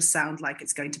does just sound like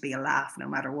it's going to be a laugh no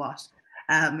matter what.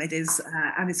 It is,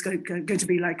 and it's going to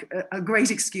be like a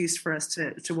great excuse for us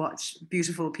to watch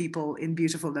beautiful people in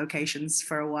beautiful locations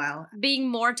for a while. Being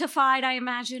mortified, I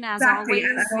imagine, as exactly.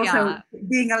 always. And also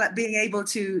being able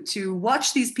to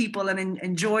watch these people and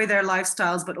enjoy their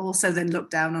lifestyles, but also then look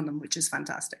down on them, which is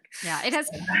fantastic. Yeah, it has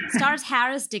stars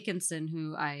Harris Dickinson,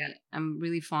 who I am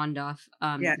really fond of.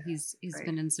 He's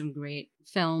been in some great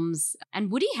films, and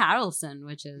Woody Harrelson,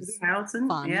 which is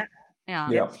fun.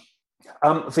 Yeah.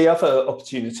 The other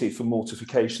opportunity for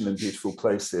mortification in beautiful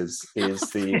places is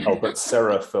the Albert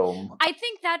Serra film. I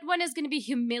think that one is going to be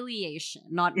humiliation,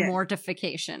 not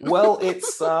mortification. Well,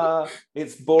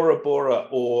 it's Bora Bora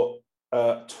or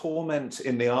torment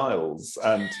in the Isles,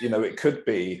 and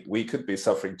we could be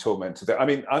suffering torment. I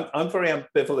mean, I'm very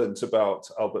ambivalent about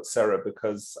Albert Serra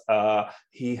because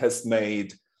he has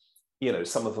made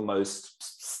some of the most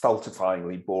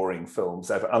stultifyingly boring films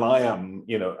ever. And I am,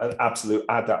 an absolute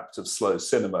adept of slow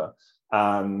cinema.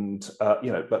 And,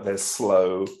 but there's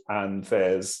Slow and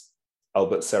there's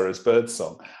Albert Serra's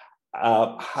Birdsong.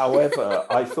 However,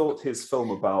 I thought his film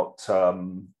about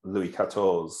Louis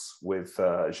XIV with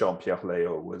Jean-Pierre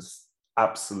Léaud was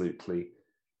absolutely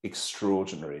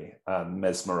extraordinary and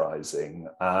mesmerizing.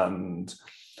 And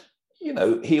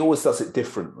he always does it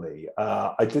differently.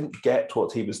 I didn't get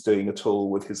what he was doing at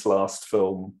all with his last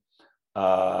film,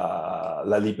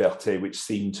 La Liberté, which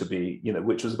seemed to be,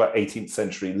 which was about 18th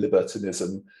century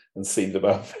libertinism and seemed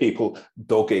about people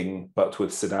dogging, but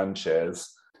with sedan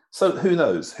chairs. So who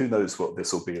knows what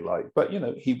this will be like? But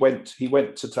he went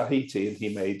to Tahiti and he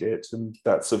made it, and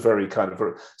that's a very kind of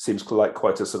seems like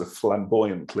quite a sort of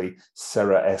flamboyantly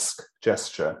Serra-esque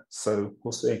gesture. So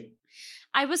we'll see.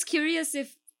 I was curious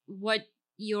what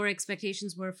your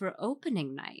expectations were for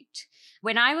opening night.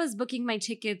 When I was booking my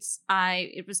tickets,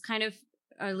 it was kind of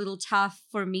a little tough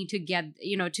for me to get,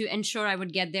 to ensure I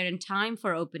would get there in time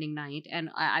for opening night. And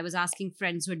I was asking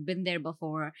friends who had been there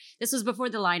before. This was before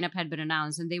the lineup had been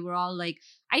announced. And they were all like,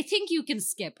 I think you can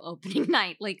skip opening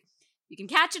night. Like, you can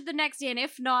catch it the next day. And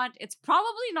if not, it's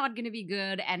probably not going to be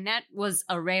good. And that was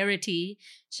a rarity.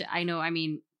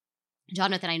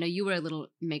 Jonathan, I know you were a little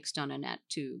mixed on Annette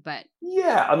too, but...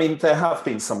 Yeah, I mean, there have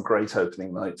been some great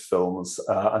opening night films,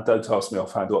 and don't ask me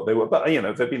offhand what they were, but, there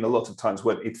have been a lot of times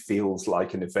when it feels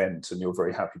like an event and you're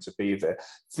very happy to be there.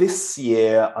 This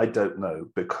year, I don't know,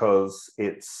 because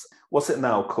what's it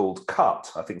now called?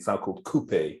 Cut. I think it's now called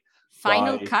Coupe.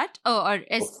 Final Cut?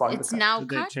 It's now Did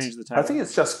Cut? they change the title? I think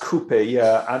it's just Coupe,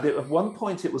 yeah. And at one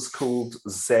point it was called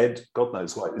Z, God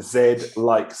knows why, Z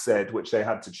like Z, which they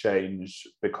had to change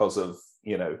because of,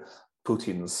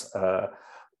 Putin's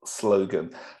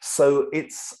slogan. So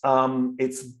it's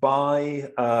by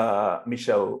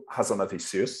Michel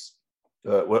Hazanavicius,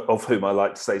 of whom I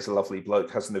like to say he's a lovely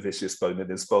bloke, has an Avicius bone in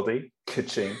his body.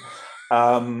 Ka-ching.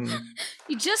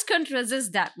 You just couldn't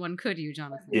resist that one, could you,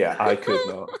 Jonathan? Yeah, I could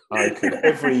not. I could.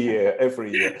 Every year.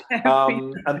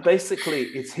 And basically,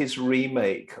 it's his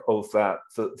remake of that,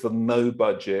 the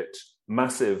no-budget,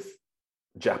 massive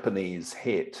Japanese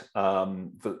hit,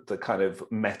 the kind of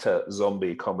meta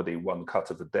zombie comedy One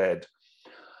Cut of the Dead,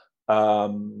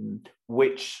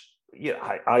 which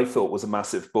I thought was a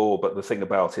massive bore, but the thing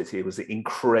about it was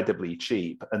incredibly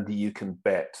cheap, and you can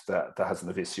bet that the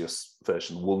Hazanavicius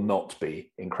version will not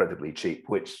be incredibly cheap,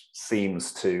 which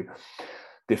seems to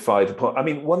defy the point. I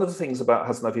mean, one of the things about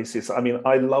Hazanavicius,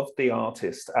 I loved the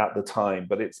artist at the time,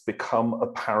 but it's become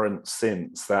apparent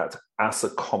since that as a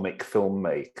comic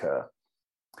filmmaker,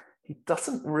 he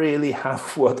doesn't really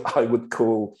have what I would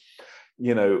call,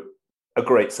 a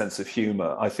great sense of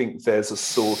humor. I think there's a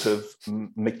sort of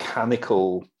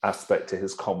mechanical aspect to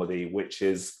his comedy, which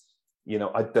is,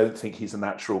 I don't think he's a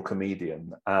natural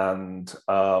comedian. And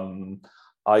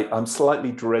I'm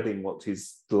slightly dreading what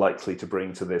he's likely to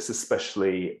bring to this,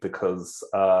 especially because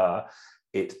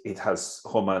it has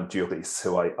Romain Duris,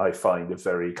 who I find a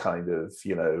very kind of,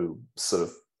 sort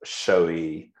of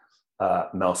showy,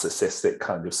 narcissistic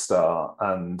kind of star.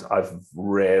 And I've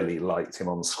rarely liked him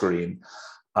on screen.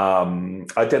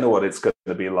 I don't know what it's going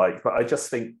to be like, but I just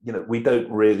think, we don't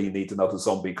really need another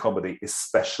zombie comedy,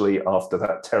 especially after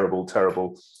that terrible,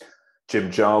 terrible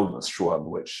Jim Jarmusch one,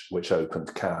 which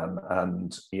opened Cannes.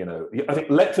 And, I think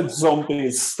let the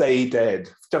zombies stay dead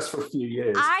just for a few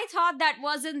years. I thought that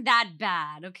wasn't that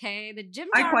bad, okay? The Jim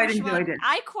Jarmusch I quite enjoyed it.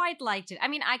 I quite liked it.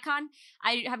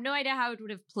 I have no idea how it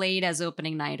would have played as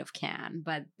opening night of Cannes,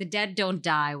 but The Dead Don't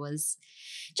Die was...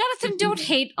 Jonathan, don't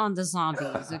hate on the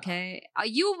zombies, okay?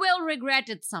 You will regret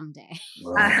it someday.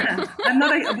 I'm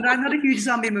not a huge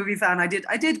zombie movie fan.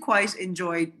 I did quite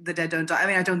enjoy The Dead Don't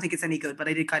Die. I don't think it's any good, but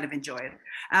I did kind of enjoy it.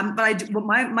 But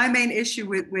my main issue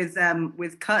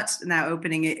with Cut now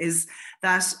opening it is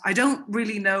that I don't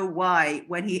really know why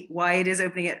it is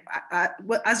opening it.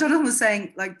 As Jonathan was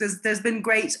saying, like there's been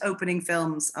great opening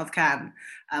films of Cannes.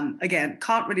 Again,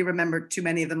 can't really remember too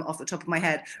many of them off the top of my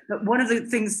head. But one of the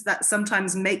things that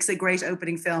sometimes makes a great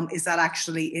opening film is that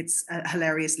actually it's a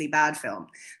hilariously bad film.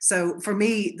 So for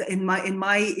me, in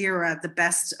my era, the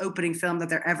best opening film that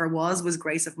there ever was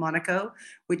Grace of Monaco,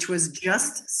 which was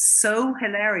just so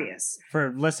hilarious.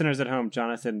 For listeners at home,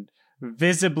 Jonathan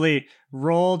visibly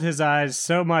rolled his eyes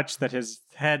so much that his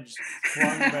head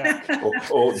swung back.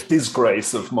 or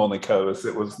Disgrace of Monaco, as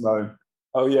it was known.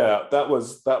 Oh yeah, that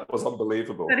was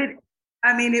unbelievable. But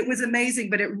it was amazing,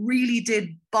 but it really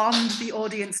did bond the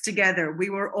audience together. We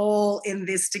were all in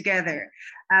this together.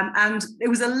 And it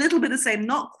was a little bit the same,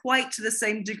 not quite to the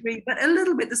same degree, but a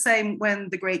little bit the same when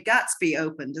The Great Gatsby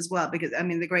opened as well. Because,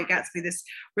 The Great Gatsby, this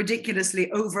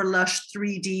ridiculously over-lush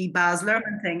 3D Baz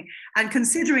Luhrmann thing. And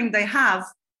considering they have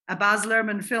a Baz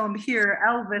Luhrmann film here,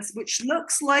 Elvis, which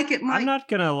looks like it might... I'm not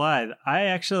going to lie. I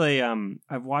actually,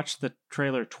 I've watched the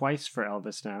trailer twice for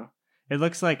Elvis now. It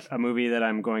looks like a movie that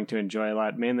I'm going to enjoy a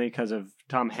lot, mainly because of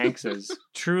Tom Hanks's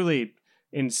truly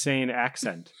insane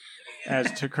accent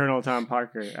as to Colonel Tom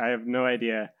Parker. I have no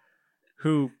idea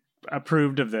who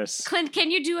approved of this. Clint,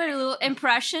 can you do a little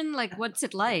impression? Like, what's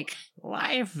it like?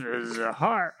 Life is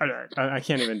hard. I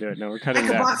can't even do it. No, we're cutting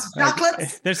Like a that. box of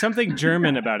chocolates. There's something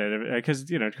German about it because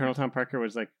Colonel Tom Parker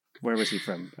was like, where was he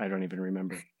from? I don't even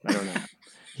remember. I don't know.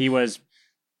 He was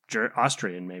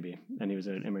Austrian maybe, and he was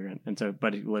an immigrant, and so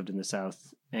but he lived in the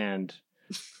South. And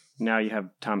now you have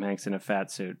Tom Hanks in a fat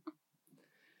suit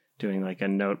doing like a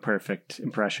note perfect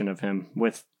impression of him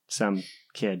with some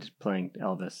kid playing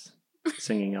Elvis,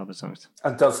 singing Elvis songs.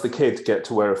 And does the kid get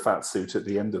to wear a fat suit at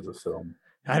the end of the film?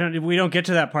 We don't get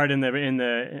to that part in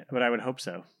the, but I would hope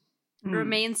so.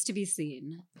 Remains to be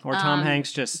seen. Or Tom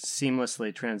Hanks just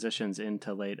seamlessly transitions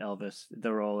into late Elvis,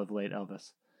 the role of late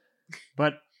Elvis.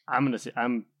 But I'm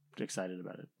excited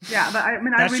about it. Yeah, but I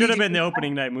mean, that should have been the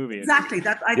opening night movie. Exactly.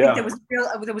 That I think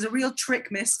there was a real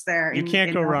trick missed there. You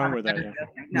can't go wrong with that. Yeah.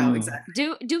 No, exactly.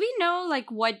 Do we know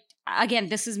like what? Again,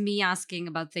 this is me asking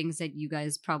about things that you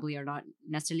guys probably are not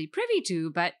necessarily privy to.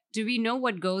 But do we know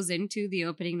what goes into the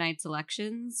opening night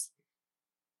selections?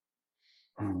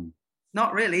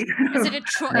 Not really. Is it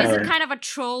is it kind of a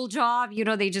troll job?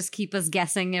 They just keep us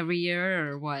guessing every year,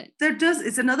 or what?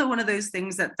 It's another one of those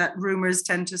things that rumors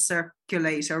tend to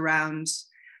circulate around.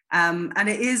 And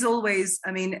it is always,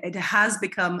 I mean, it has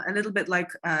become a little bit like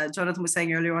Jonathan was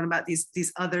saying earlier on about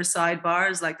these other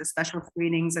sidebars, like the special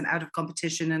screenings and out of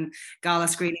competition and gala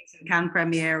screenings and Cannes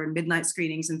premiere and midnight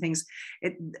screenings and things.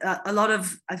 A lot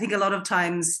of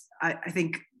times, I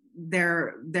think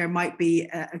there might be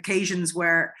occasions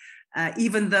where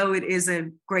even though it is a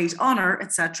great honor,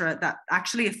 etc., that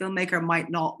actually a filmmaker might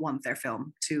not want their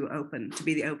film to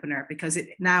be the opener, because it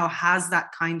now has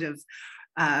that kind of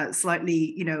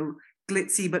slightly,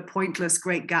 glitzy but pointless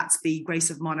Great Gatsby, Grace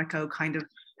of Monaco kind of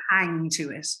hang to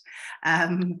it.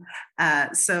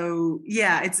 So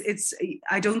yeah, it's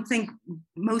I don't think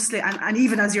mostly, and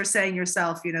even as you're saying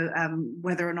yourself,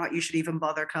 whether or not you should even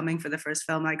bother coming for the first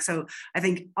film. Like, so I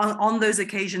think on those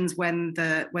occasions when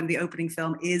the opening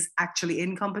film is actually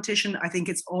in competition, I think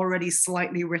it's already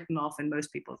slightly written off in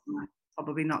most people's minds.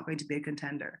 Probably not going to be a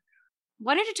contender.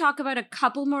 Wanted to talk about a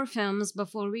couple more films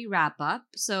before we wrap up.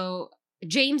 So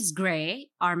James Gray,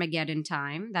 Armageddon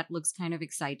Time, that looks kind of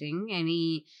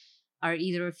exciting. Are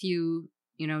either of you,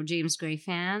 James Gray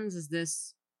fans? Is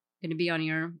this going to be on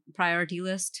your priority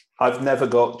list? I've never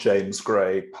got James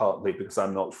Gray, partly because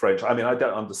I'm not French. I mean, I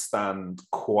don't understand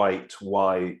quite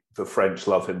why the French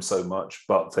love him so much,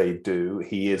 but they do.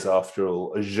 He is, after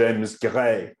all, James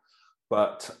Gray.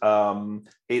 But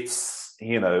it's,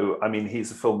 I mean,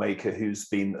 he's a filmmaker who's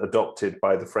been adopted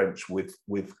by the French with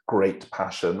great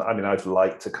passion. I mean, I've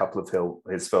liked a couple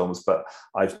of his films, but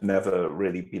I've never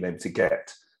really been able to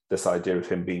get this idea of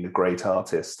him being a great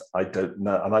artist. I don't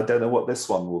know. And I don't know what this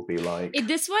one will be like.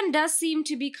 This one does seem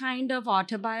to be kind of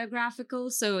autobiographical,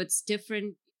 so it's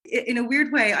different. In a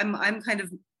weird way, I'm kind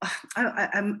of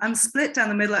I'm split down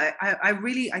the middle. I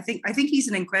think he's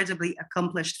an incredibly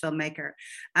accomplished filmmaker,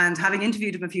 and having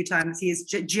interviewed him a few times, he is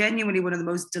genuinely one of the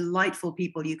most delightful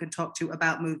people you can talk to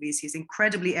about movies. He's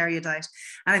incredibly erudite,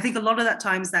 and I think a lot of that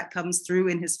times that comes through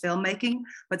in his filmmaking,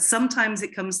 but sometimes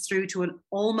it comes through to an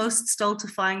almost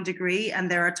stultifying degree. And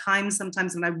there are times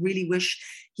sometimes when I really wish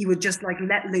he would just like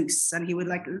let loose, and he would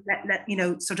like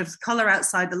let sort of color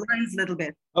outside the lines a little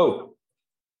bit. Oh.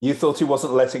 You thought he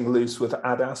wasn't letting loose with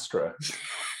Ad Astra?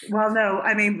 Well, no,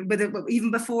 I mean, but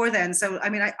even before then. So, I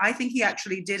mean, I think he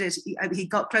actually did it. He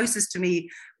got closest to me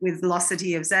with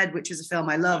Velocity of Z, which is a film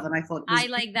I love. And I thought... I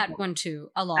like that one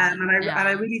too, a lot. And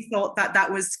I really thought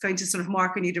that was going to sort of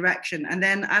mark a new direction. And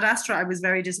then Ad Astra, I was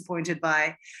very disappointed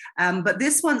by. But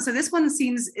this one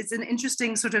seems, it's an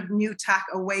interesting sort of new tack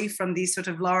away from these sort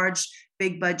of large,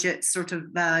 big budget sort of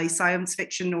science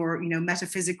fiction or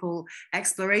metaphysical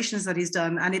explorations that he's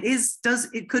done, and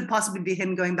it could possibly be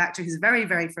him going back to his very,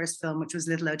 very first film, which was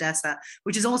Little Odessa,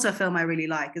 which is also a film I really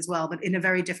like as well, but in a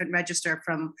very different register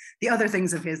from the other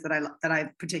things of his that I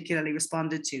particularly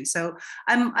responded to. So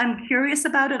I'm curious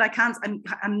about it.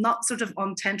 I'm not sort of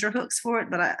on tenterhooks for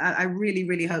it, but I really,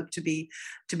 really hope to be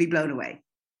blown away.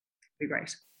 It'd be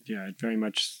great. Yeah, it very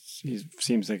much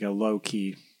seems like a low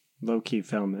key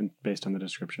film, and based on the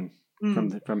description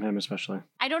from him especially.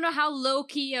 I don't know how low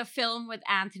key a film with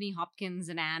Anthony Hopkins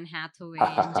and Anne Hathaway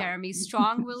and Jeremy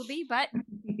Strong will be, but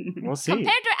we'll see.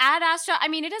 Compared to Ad Astra, I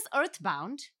mean, it is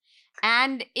earthbound,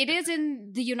 and it is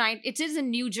in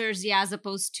New Jersey as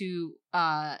opposed to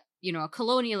a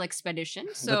colonial expedition.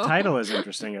 So the title is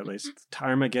interesting, at least.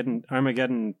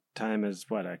 Armageddon Time is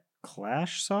what, a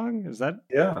Clash song? Is that?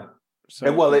 Yeah. So,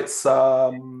 well, it's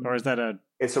or is that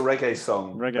it's a reggae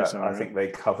song. I think they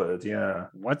covered. Yeah.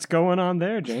 What's going on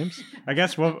there, James? I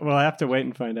guess we'll have to wait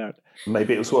and find out.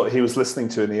 Maybe it was what he was listening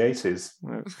to in the 80s.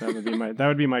 That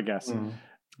would be my guess.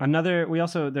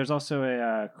 There's also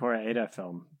a Koreeda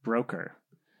film, Broker,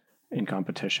 in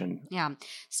competition. Yeah,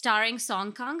 starring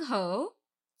Song Kang-ho,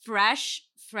 fresh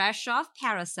off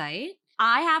Parasite.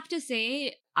 I have to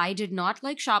say, I did not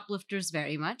like Shoplifters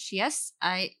very much. Yes,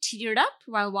 I teared up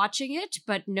while watching it,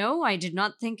 but no, I did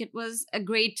not think it was a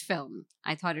great film.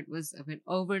 I thought it was a bit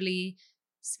overly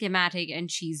schematic and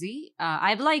cheesy.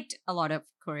 I've liked a lot of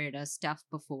Koreeda stuff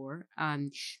before.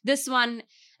 This one,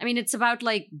 I mean, it's about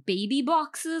like baby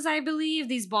boxes, I believe.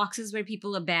 These boxes where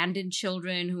people abandon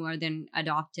children who are then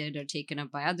adopted or taken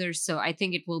up by others. So I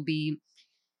think it will be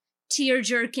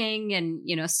tear-jerking and,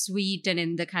 sweet and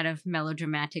in the kind of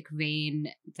melodramatic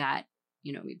vein that,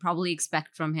 we probably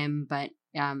expect from him. But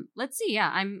let's see.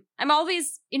 Yeah, I'm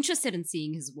always interested in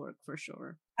seeing his work for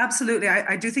sure. Absolutely.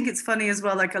 I do think it's funny as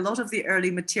well. Like a lot of the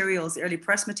early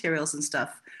press materials and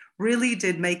stuff really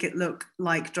did make it look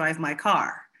like Drive My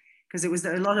Car. Because it was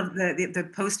a lot of the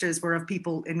posters were of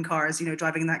people in cars,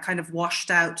 driving that kind of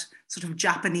washed out sort of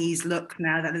Japanese look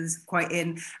now that is quite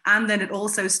in. And then it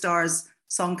also stars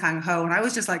Song Kang-ho, and I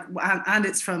was just like, and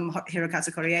it's from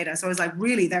Hirokazu Koreeda. So I was like,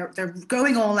 really, they're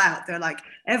going all out. They're like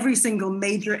every single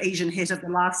major Asian hit of the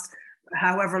last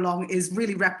however long is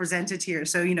really represented here.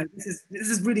 So this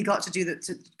has really got to do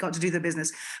the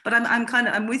business. But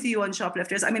I'm with you on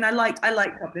Shoplifters. I mean, I like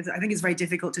Shoplifters. I think it's very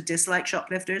difficult to dislike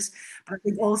Shoplifters, but I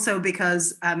think also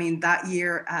because that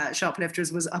year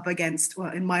Shoplifters was up against,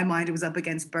 well, in my mind, it was up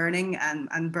against Burning,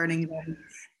 and Burning then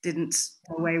didn't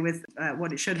go away with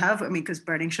what it should have. I mean, because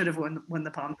Burning should have won the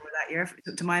Palme d'Or that year,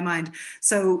 to my mind.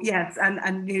 So yes,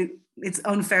 and it's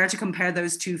unfair to compare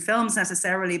those two films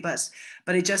necessarily, but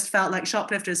it just felt like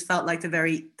Shoplifters felt like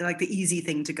the easy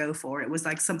thing to go for. It was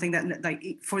like something that like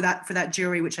for that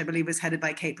jury, which I believe was headed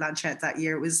by Cate Blanchett that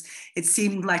year, it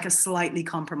seemed like a slightly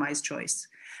compromised choice.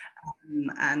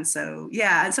 And so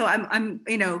I'm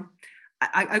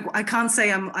I can't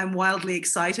say I'm wildly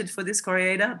excited for this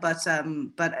Koreeda, but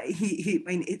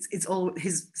it's all,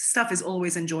 his stuff is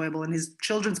always enjoyable and his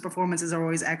children's performances are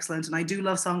always excellent. And I do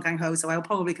love Song Kang-ho, so I'll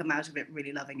probably come out of it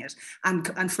really loving it,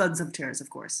 and floods of tears, of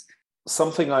course.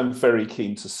 Something I'm very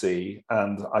keen to see,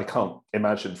 and I can't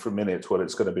imagine for a minute what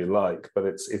it's going to be like, but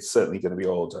it's certainly going to be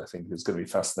odd. I think it's going to be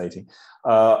fascinating.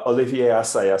 Olivier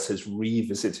Assayas has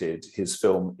revisited his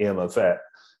film Irma Vep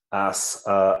as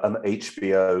an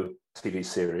HBO TV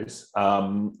series,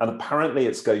 and apparently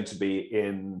it's going to be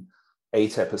in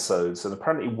 8 episodes, and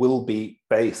apparently will be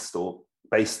based on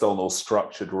or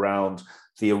structured around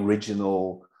the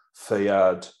original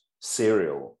Feuillade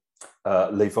serial,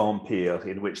 Les Vampires,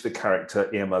 in which the character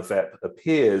Irma Vep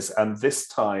appears, and this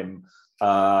time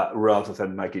rather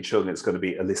than Maggie Chung, it's going to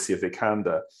be Alicia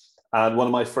Vikander. And one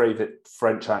of my favorite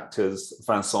French actors,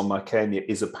 Vincent Macaigne,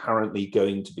 is apparently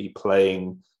going to be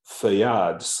playing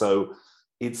Feuillade. So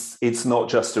it's not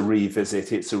just a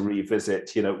revisit, it's a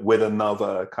revisit, with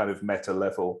another kind of meta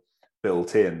level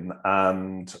built in.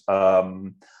 And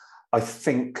I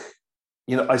think,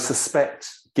 I suspect,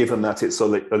 given that it's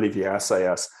Olivier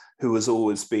Assayas, who has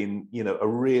always been, a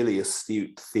really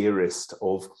astute theorist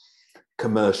of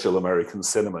commercial American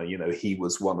cinema, he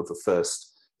was one of the first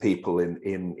people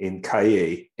in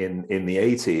Cahiers in the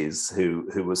 80s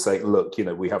who was saying, look,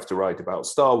 we have to write about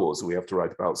Star Wars, we have to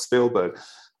write about Spielberg.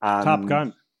 And Top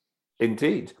Gun.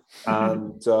 Indeed.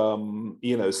 And,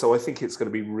 so I think it's going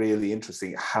to be really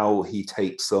interesting how he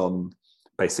takes on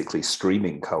basically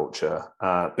streaming culture,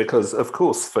 because, of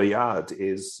course, Feuillade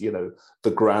is,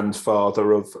 the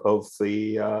grandfather of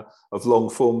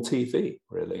long-form TV,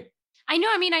 really. I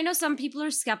know some people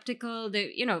are skeptical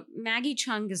that, Maggie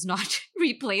Chung is not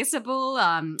replaceable.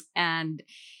 And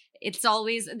it's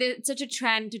such a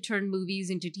trend to turn movies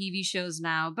into TV shows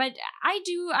now. But I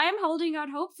am holding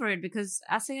out hope for it, because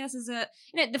Assayas is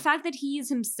the fact that he is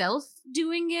himself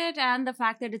doing it, and the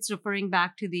fact that it's referring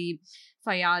back to the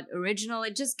Feuillade original,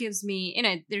 it just gives me,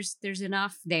 there's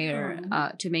enough there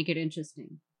to make it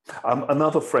interesting.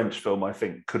 Another French film I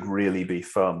think could really be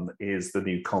fun is the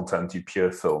new Quentin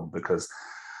Dupieux film, because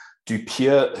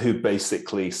Dupieux, who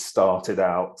basically started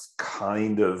out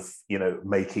kind of,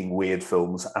 making weird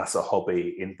films as a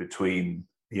hobby in between,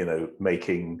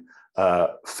 making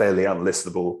fairly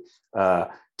unlistenable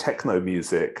techno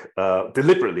music,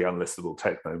 deliberately unlistenable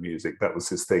techno music. That was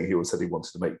his thing. He always said he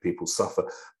wanted to make people suffer.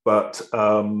 But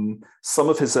some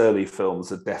of his early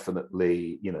films are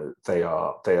definitely, they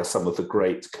are some of the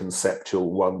great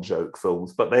conceptual one-joke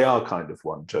films, but they are kind of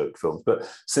one-joke films. But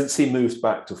since he moved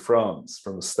back to France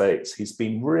from the States, he's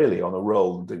been really on a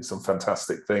roll and doing some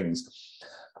fantastic things.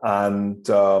 And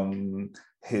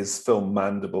his film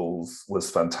Mandibles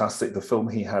was fantastic. The film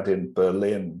he had in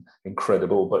Berlin,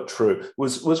 Incredible but True,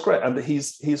 was great. And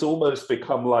he's almost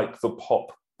become like the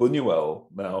pop Buñuel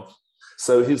now.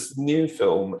 So his new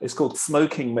film is called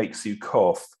Smoking Makes You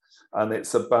Cough. And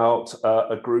it's about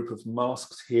a group of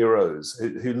masked heroes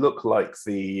who look like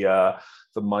the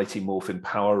Mighty Morphin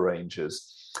Power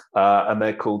Rangers. And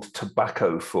they're called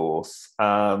Tobacco Force.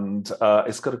 And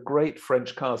it's got a great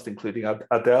French cast, including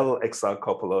Adèle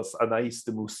Exarchopoulos, Anaïs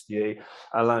de Moustier,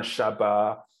 Alain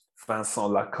Chabat,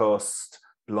 Vincent Lacoste,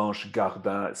 Blanche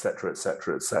Gardin, etc.,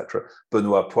 etc., etc.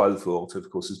 Benoît Poelvoort, of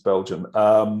course, is Belgian.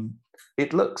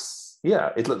 It looks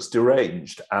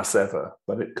deranged as ever,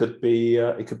 but it could be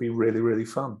really, really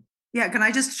fun. Yeah, can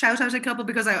I just shout out a couple,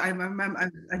 because I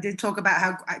remember I did talk about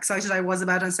how excited I was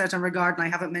about Un Certain Regard, and I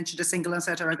haven't mentioned a single Un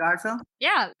Certain Regard film.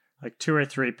 Yeah, like 2 or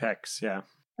 3 picks. Yeah.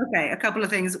 Okay, a couple of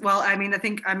things. Well, I mean, I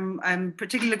think I'm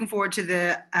particularly looking forward to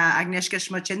the Agnieszka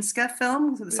Śmocińska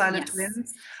film, The Silent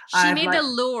Twins. She made The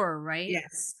Lure, right?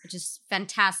 Yes, which is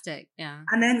fantastic. Yeah,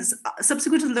 and then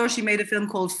subsequent to The Lure, she made a film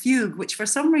called Fugue, which for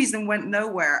some reason went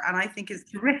nowhere, and I think is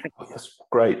terrific. Oh, yes,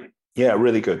 great. Yeah,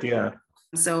 really good. Yeah.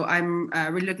 So I'm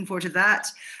really looking forward to that.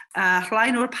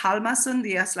 Hlynur Pálmason,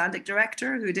 the Icelandic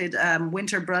director who did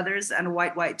Winter Brothers and A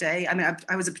White White Day. I mean,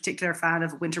 I was a particular fan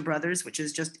of Winter Brothers, which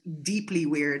is just deeply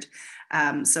weird.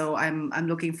 So I'm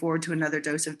looking forward to another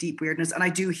dose of deep weirdness. And I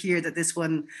do hear that this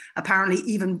one, apparently,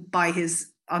 even by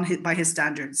his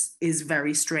standards, is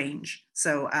very strange.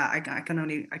 So I'm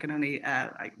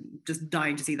just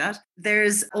dying to see that.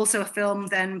 There's also a film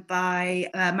then by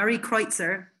Marie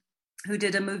Kreutzer, who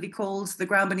did a movie called The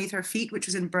Ground Beneath Her Feet, which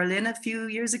was in Berlin a few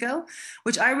years ago,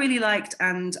 which I really liked.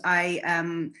 And my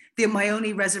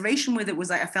only reservation with it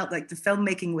was I felt like the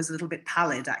filmmaking was a little bit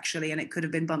pallid, actually, and it could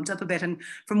have been bumped up a bit. And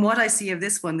from what I see of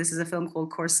this one, this is a film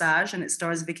called Corsage, and it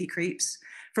stars Vicky Krieps.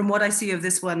 From what I see of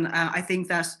this one, I think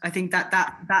that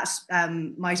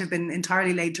might have been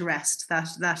entirely laid to rest,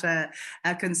 that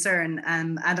concern.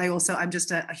 And I'm just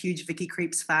a huge Vicky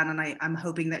Krieps fan, and I'm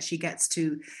hoping that she gets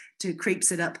to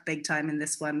creeps it up big time in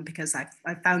this one, because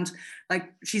I found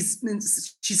like she's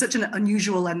such an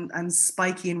unusual and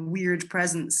spiky and weird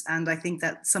presence, and I think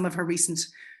that some of her recent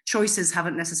choices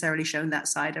haven't necessarily shown that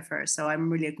side of her. So I'm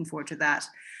really looking forward to that.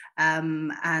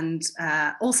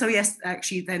 Also, yes,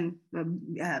 actually, then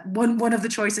one of the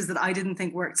choices that I didn't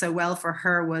think worked so well for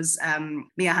her was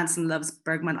Mia Hansen-Løve's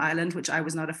Bergman Island, which I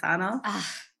was not a fan of.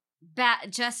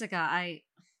 Jessica,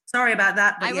 sorry about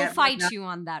that. But I will fight you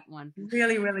on that one.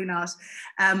 Really, really not.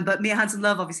 But Mia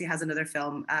Hansen-Løve obviously has another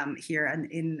film here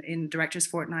and in Director's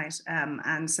Fortnight.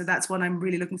 And so that's one I'm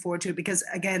really looking forward to, because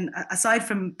again, aside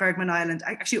from Bergman Island,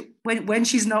 when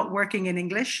she's not working in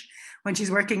English, when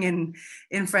she's working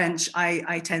in French,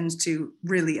 I tend to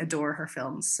really adore her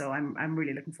films. So I'm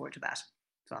really looking forward to that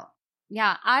as well.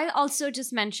 Yeah, I also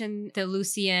just mentioned the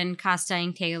Lucien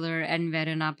Castaing-Taylor and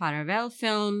Verena Paravel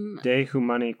film. De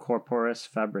Humani Corporis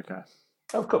Fabrica.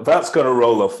 Of course, that's going to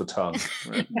roll off the tongue.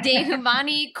 Right. De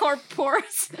Humani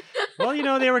Corporis.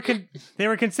 Well, they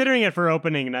were considering it for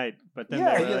opening night, but then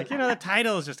they were like, the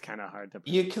title is just kind of hard to.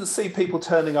 You can see people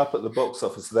turning up at the box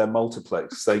office of their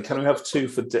multiplex. So can we have 2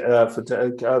 for?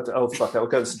 Oh fuck! I'll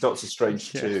go to Doctor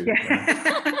Strange 2.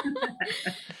 Yeah.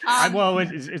 Well,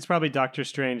 it's probably Doctor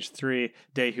Strange 3,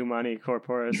 De Humani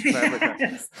Corporis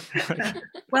Fabrica.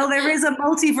 Well, there is a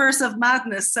multiverse of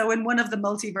madness, so in one of the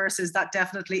multiverses, that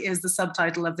definitely is the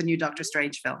subtitle of the new Doctor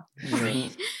Strange film.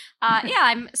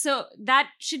 So that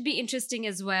should be interesting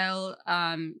as well.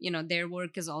 Their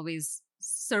work is always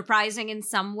surprising in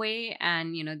some way,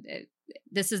 and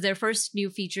this is their first new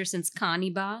feature since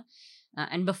Kaniba,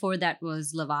 and before that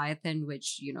was Leviathan,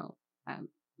 which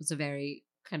was a very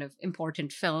kind of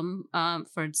important film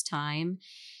for its time.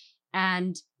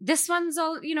 And this one's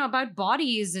all, about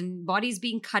bodies and bodies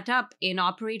being cut up in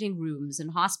operating rooms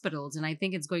and hospitals. And I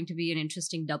think it's going to be an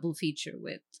interesting double feature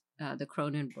with the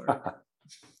Cronenberg.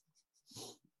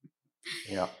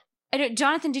 Yeah.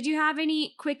 Jonathan, did you have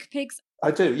any quick picks?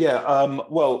 I do, yeah.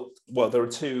 Well, there are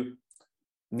 2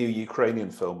 new Ukrainian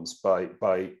films by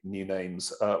new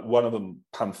names. One of them,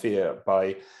 Pamphia,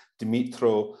 by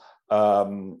Dmytro,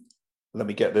 let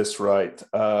me get this right,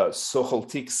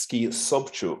 Sokoltyksky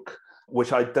Sobchuk,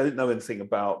 which I don't know anything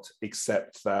about,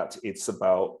 except that it's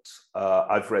about,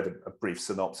 I've read a brief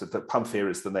synopsis, that Pamphir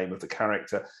is the name of the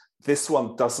character. This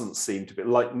one doesn't seem to be,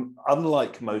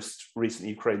 unlike most recent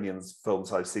Ukrainian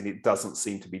films I've seen, it doesn't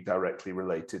seem to be directly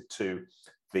related to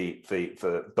the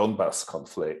Donbass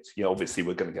conflict. Obviously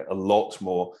we're going to get a lot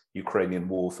more Ukrainian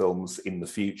war films in the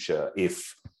future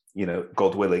if,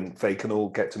 God willing, they can all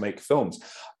get to make films.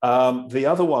 The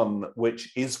other one,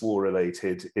 which is war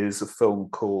related, is a film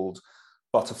called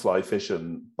Butterfly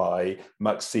Vision by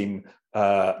Maxim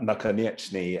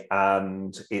Nakoniechny,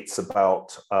 and it's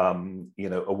about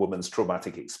a woman's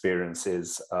traumatic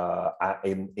experiences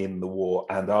in the war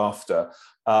and after.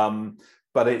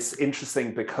 But it's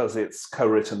interesting because it's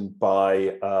co-written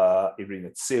by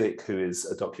Irina Tsilik, who is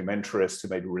a documentarist who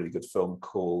made a really good film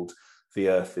called The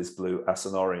Earth is Blue as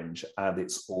an Orange. And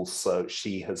it's also,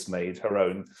 she has made her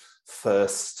own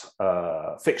first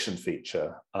fiction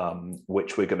feature,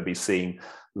 which we're going to be seeing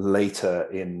later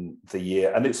in the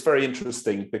year. And it's very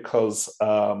interesting because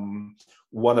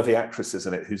one of the actresses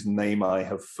in it, whose name I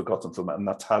have forgotten from,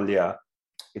 Natalia,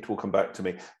 it will come back to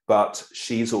me, but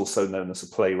she's also known as a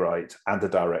playwright and a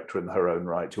director in her own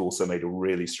right, who also made a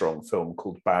really strong film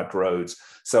called Bad Roads.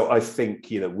 So I think,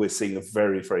 we're seeing a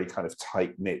very, very kind of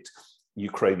tight-knit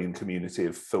Ukrainian community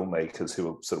of filmmakers who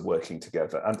are sort of working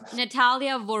together. And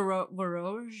Natalia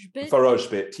Vorozhbit?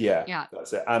 Vorozhbit, yeah.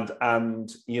 That's it. And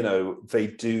they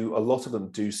do, a lot of them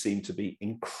do seem to be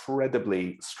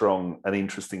incredibly strong and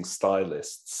interesting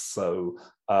stylists. So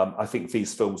I think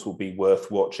these films will be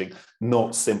worth watching,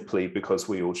 not simply because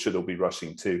we all should all be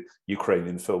rushing to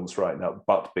Ukrainian films right now,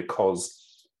 but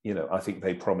because, I think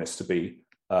they promise to be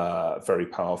very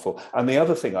powerful. And the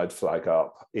other thing I'd flag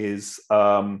up is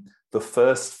the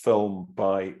first film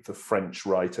by the French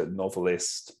writer,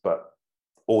 novelist, but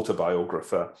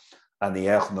autobiographer, Annie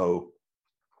Ernaux,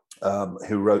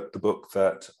 who wrote the book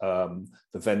that the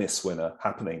Venice winner,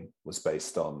 Happening, was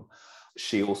based on.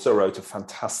 She also wrote a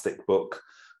fantastic book,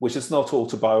 which is not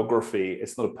autobiography.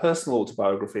 It's not a personal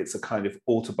autobiography. It's a kind of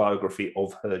autobiography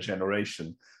of her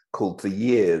generation called The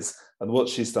Years. And what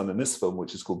she's done in this film,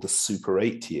 which is called The Super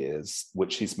 8 Years,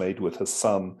 which she's made with her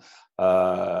son,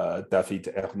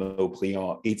 David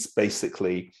Ernaux-Briand, it's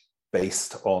basically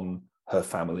based on her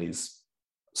family's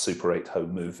Super 8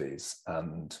 home movies.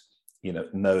 And,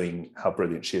 knowing how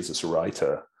brilliant she is as a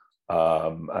writer,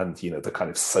 and, the kind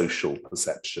of social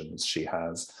perceptions she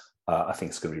has, I think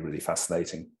it's going to be really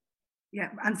fascinating. Yeah,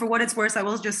 and for what it's worth, I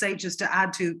will just say, just to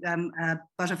add to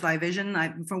Butterfly Vision,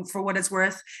 for what it's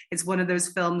worth, it's one of those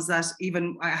films that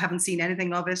even I haven't seen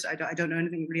anything of it. I don't know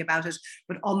anything really about it,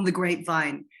 but on the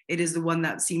grapevine, it is the one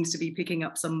that seems to be picking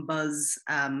up some buzz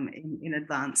in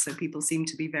advance. So people seem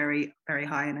to be very, very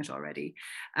high in it already.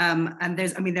 And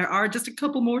there are just a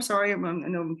couple more. Sorry, I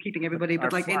know I'm keeping everybody,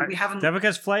 but we haven't.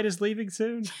 Devika's flight is leaving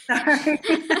soon.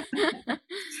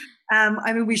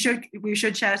 We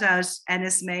should shout out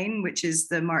Ennis Main, which is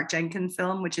the Mark Jenkins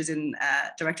film, which is in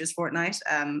Director's Fortnight.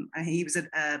 He was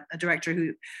a director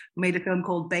who made a film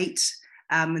called Bait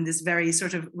in this very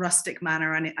sort of rustic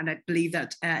manner, and I believe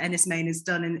that Ennis Main is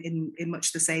done in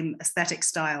much the same aesthetic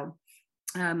style.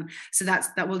 So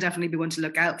that will definitely be one to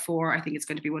look out for. I think it's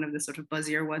going to be one of the sort of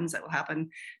buzzier ones that will happen.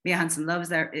 Mia Hansen-Love's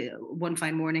there. One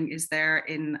Fine Morning is there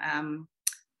in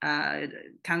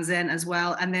Kanzen as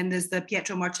well, and then there's the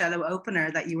Pietro Marcello opener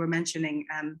that you were mentioning,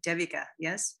 Devika.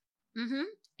 Yes. Mm-hmm.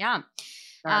 Yeah.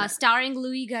 Starring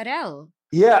Louis Garrel.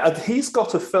 Yeah, and he's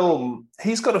got a film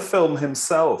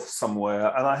himself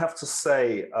somewhere, and I have to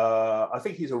say, I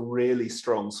think he's a really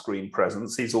strong screen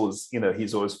presence. He's always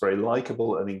very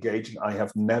likable and engaging. I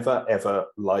have never ever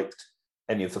liked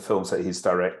any of the films that he's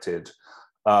directed,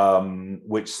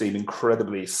 which seem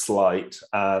incredibly slight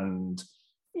and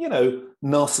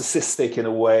narcissistic in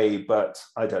a way, but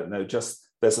I don't know, just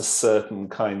there's a certain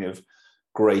kind of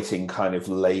grating, kind of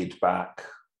laid back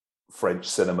French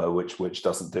cinema, which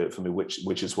doesn't do it for me,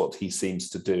 which is what he seems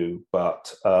to do.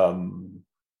 But I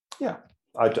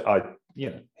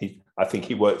think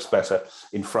he works better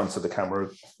in front of the camera.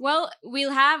 Well,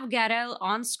 we'll have Garrel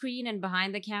on screen and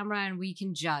behind the camera, and we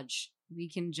can judge. We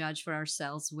can judge for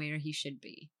ourselves where he should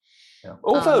be. Yeah.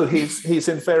 Although he's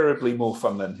invariably more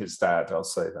fun than his dad, I'll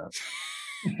say that.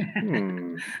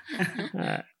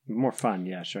 More fun,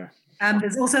 yeah, sure.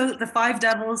 There's also The Five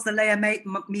Devils, the Léa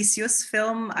Misius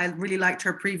film. I really liked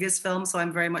her previous film, so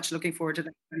I'm very much looking forward to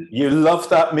that. You love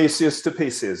that Misius to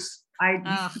pieces.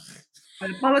 I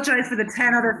apologize for the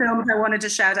 10 other films I wanted to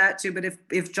shout out to, but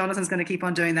if Jonathan's going to keep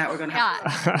on doing that, we're going to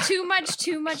have too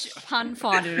much pun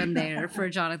fodder in there for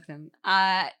Jonathan.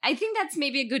 I think that's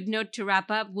maybe a good note to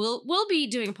wrap up. We'll be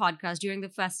doing a podcast during the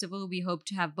festival. We hope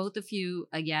to have both of you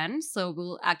again, so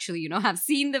we'll actually, have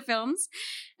seen the films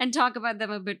and talk about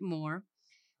them a bit more.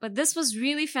 But this was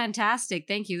really fantastic.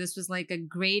 Thank you. This was like a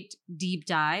great deep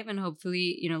dive, and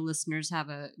hopefully, listeners have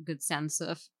a good sense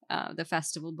of the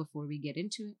festival before we get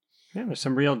into it. Yeah, there's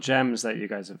some real gems that you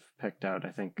guys have picked out, I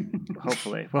think,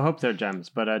 hopefully. We'll hope they're gems,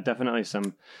 but definitely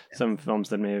some films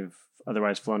that may have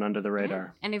otherwise flown under the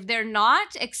radar. And if they're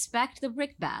not, expect the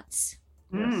brickbats.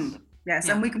 Yes,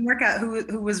 and we can work out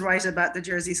who was right about the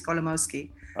Jerzy Skolimowski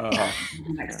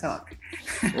next talk.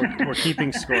 We're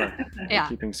keeping score. Yeah. We're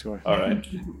keeping score. All right.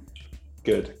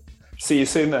 Good. See you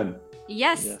soon then.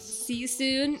 Yes. See you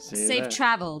soon. Safe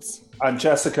travels. I'm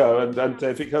Jessica, and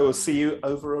Devika will see you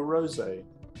over a rosé.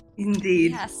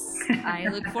 Indeed. Yes. I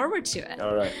look forward to it.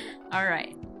 All right. All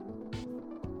right.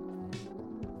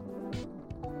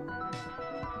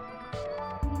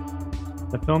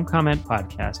 The Film Comment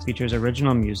podcast features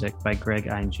original music by Greg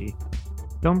Einge.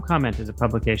 Film Comment is a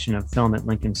publication of Film at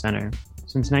Lincoln Center.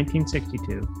 Since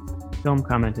 1962, Film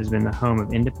Comment has been the home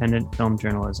of independent film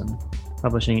journalism,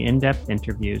 publishing in-depth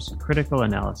interviews, critical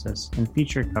analysis, and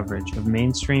feature coverage of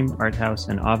mainstream, art house,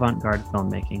 and avant-garde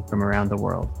filmmaking from around the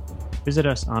world. Visit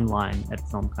us online at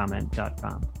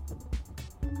filmcomment.com.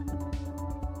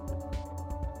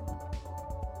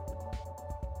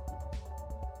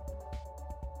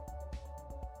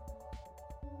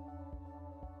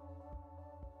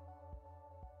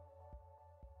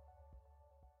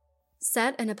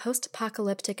 Set in a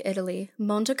post-apocalyptic Italy,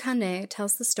 Mondo Cane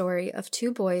tells the story of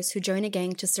two boys who join a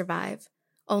gang to survive,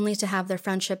 only to have their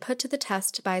friendship put to the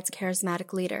test by its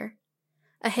charismatic leader.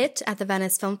 A hit at the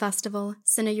Venice Film Festival,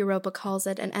 Cine Europa calls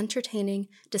it an entertaining,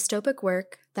 dystopic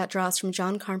work that draws from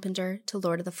John Carpenter to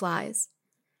Lord of the Flies.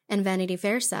 And Vanity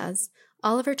Fair says,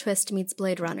 Oliver Twist meets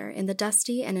Blade Runner in the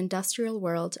dusty and industrial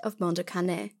world of Mondo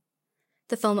Cane.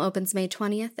 The film opens May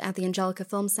 20th at the Angelica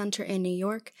Film Center in New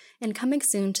York and coming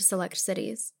soon to select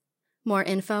cities. More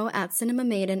info at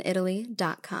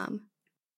cinemamadeinitaly.com.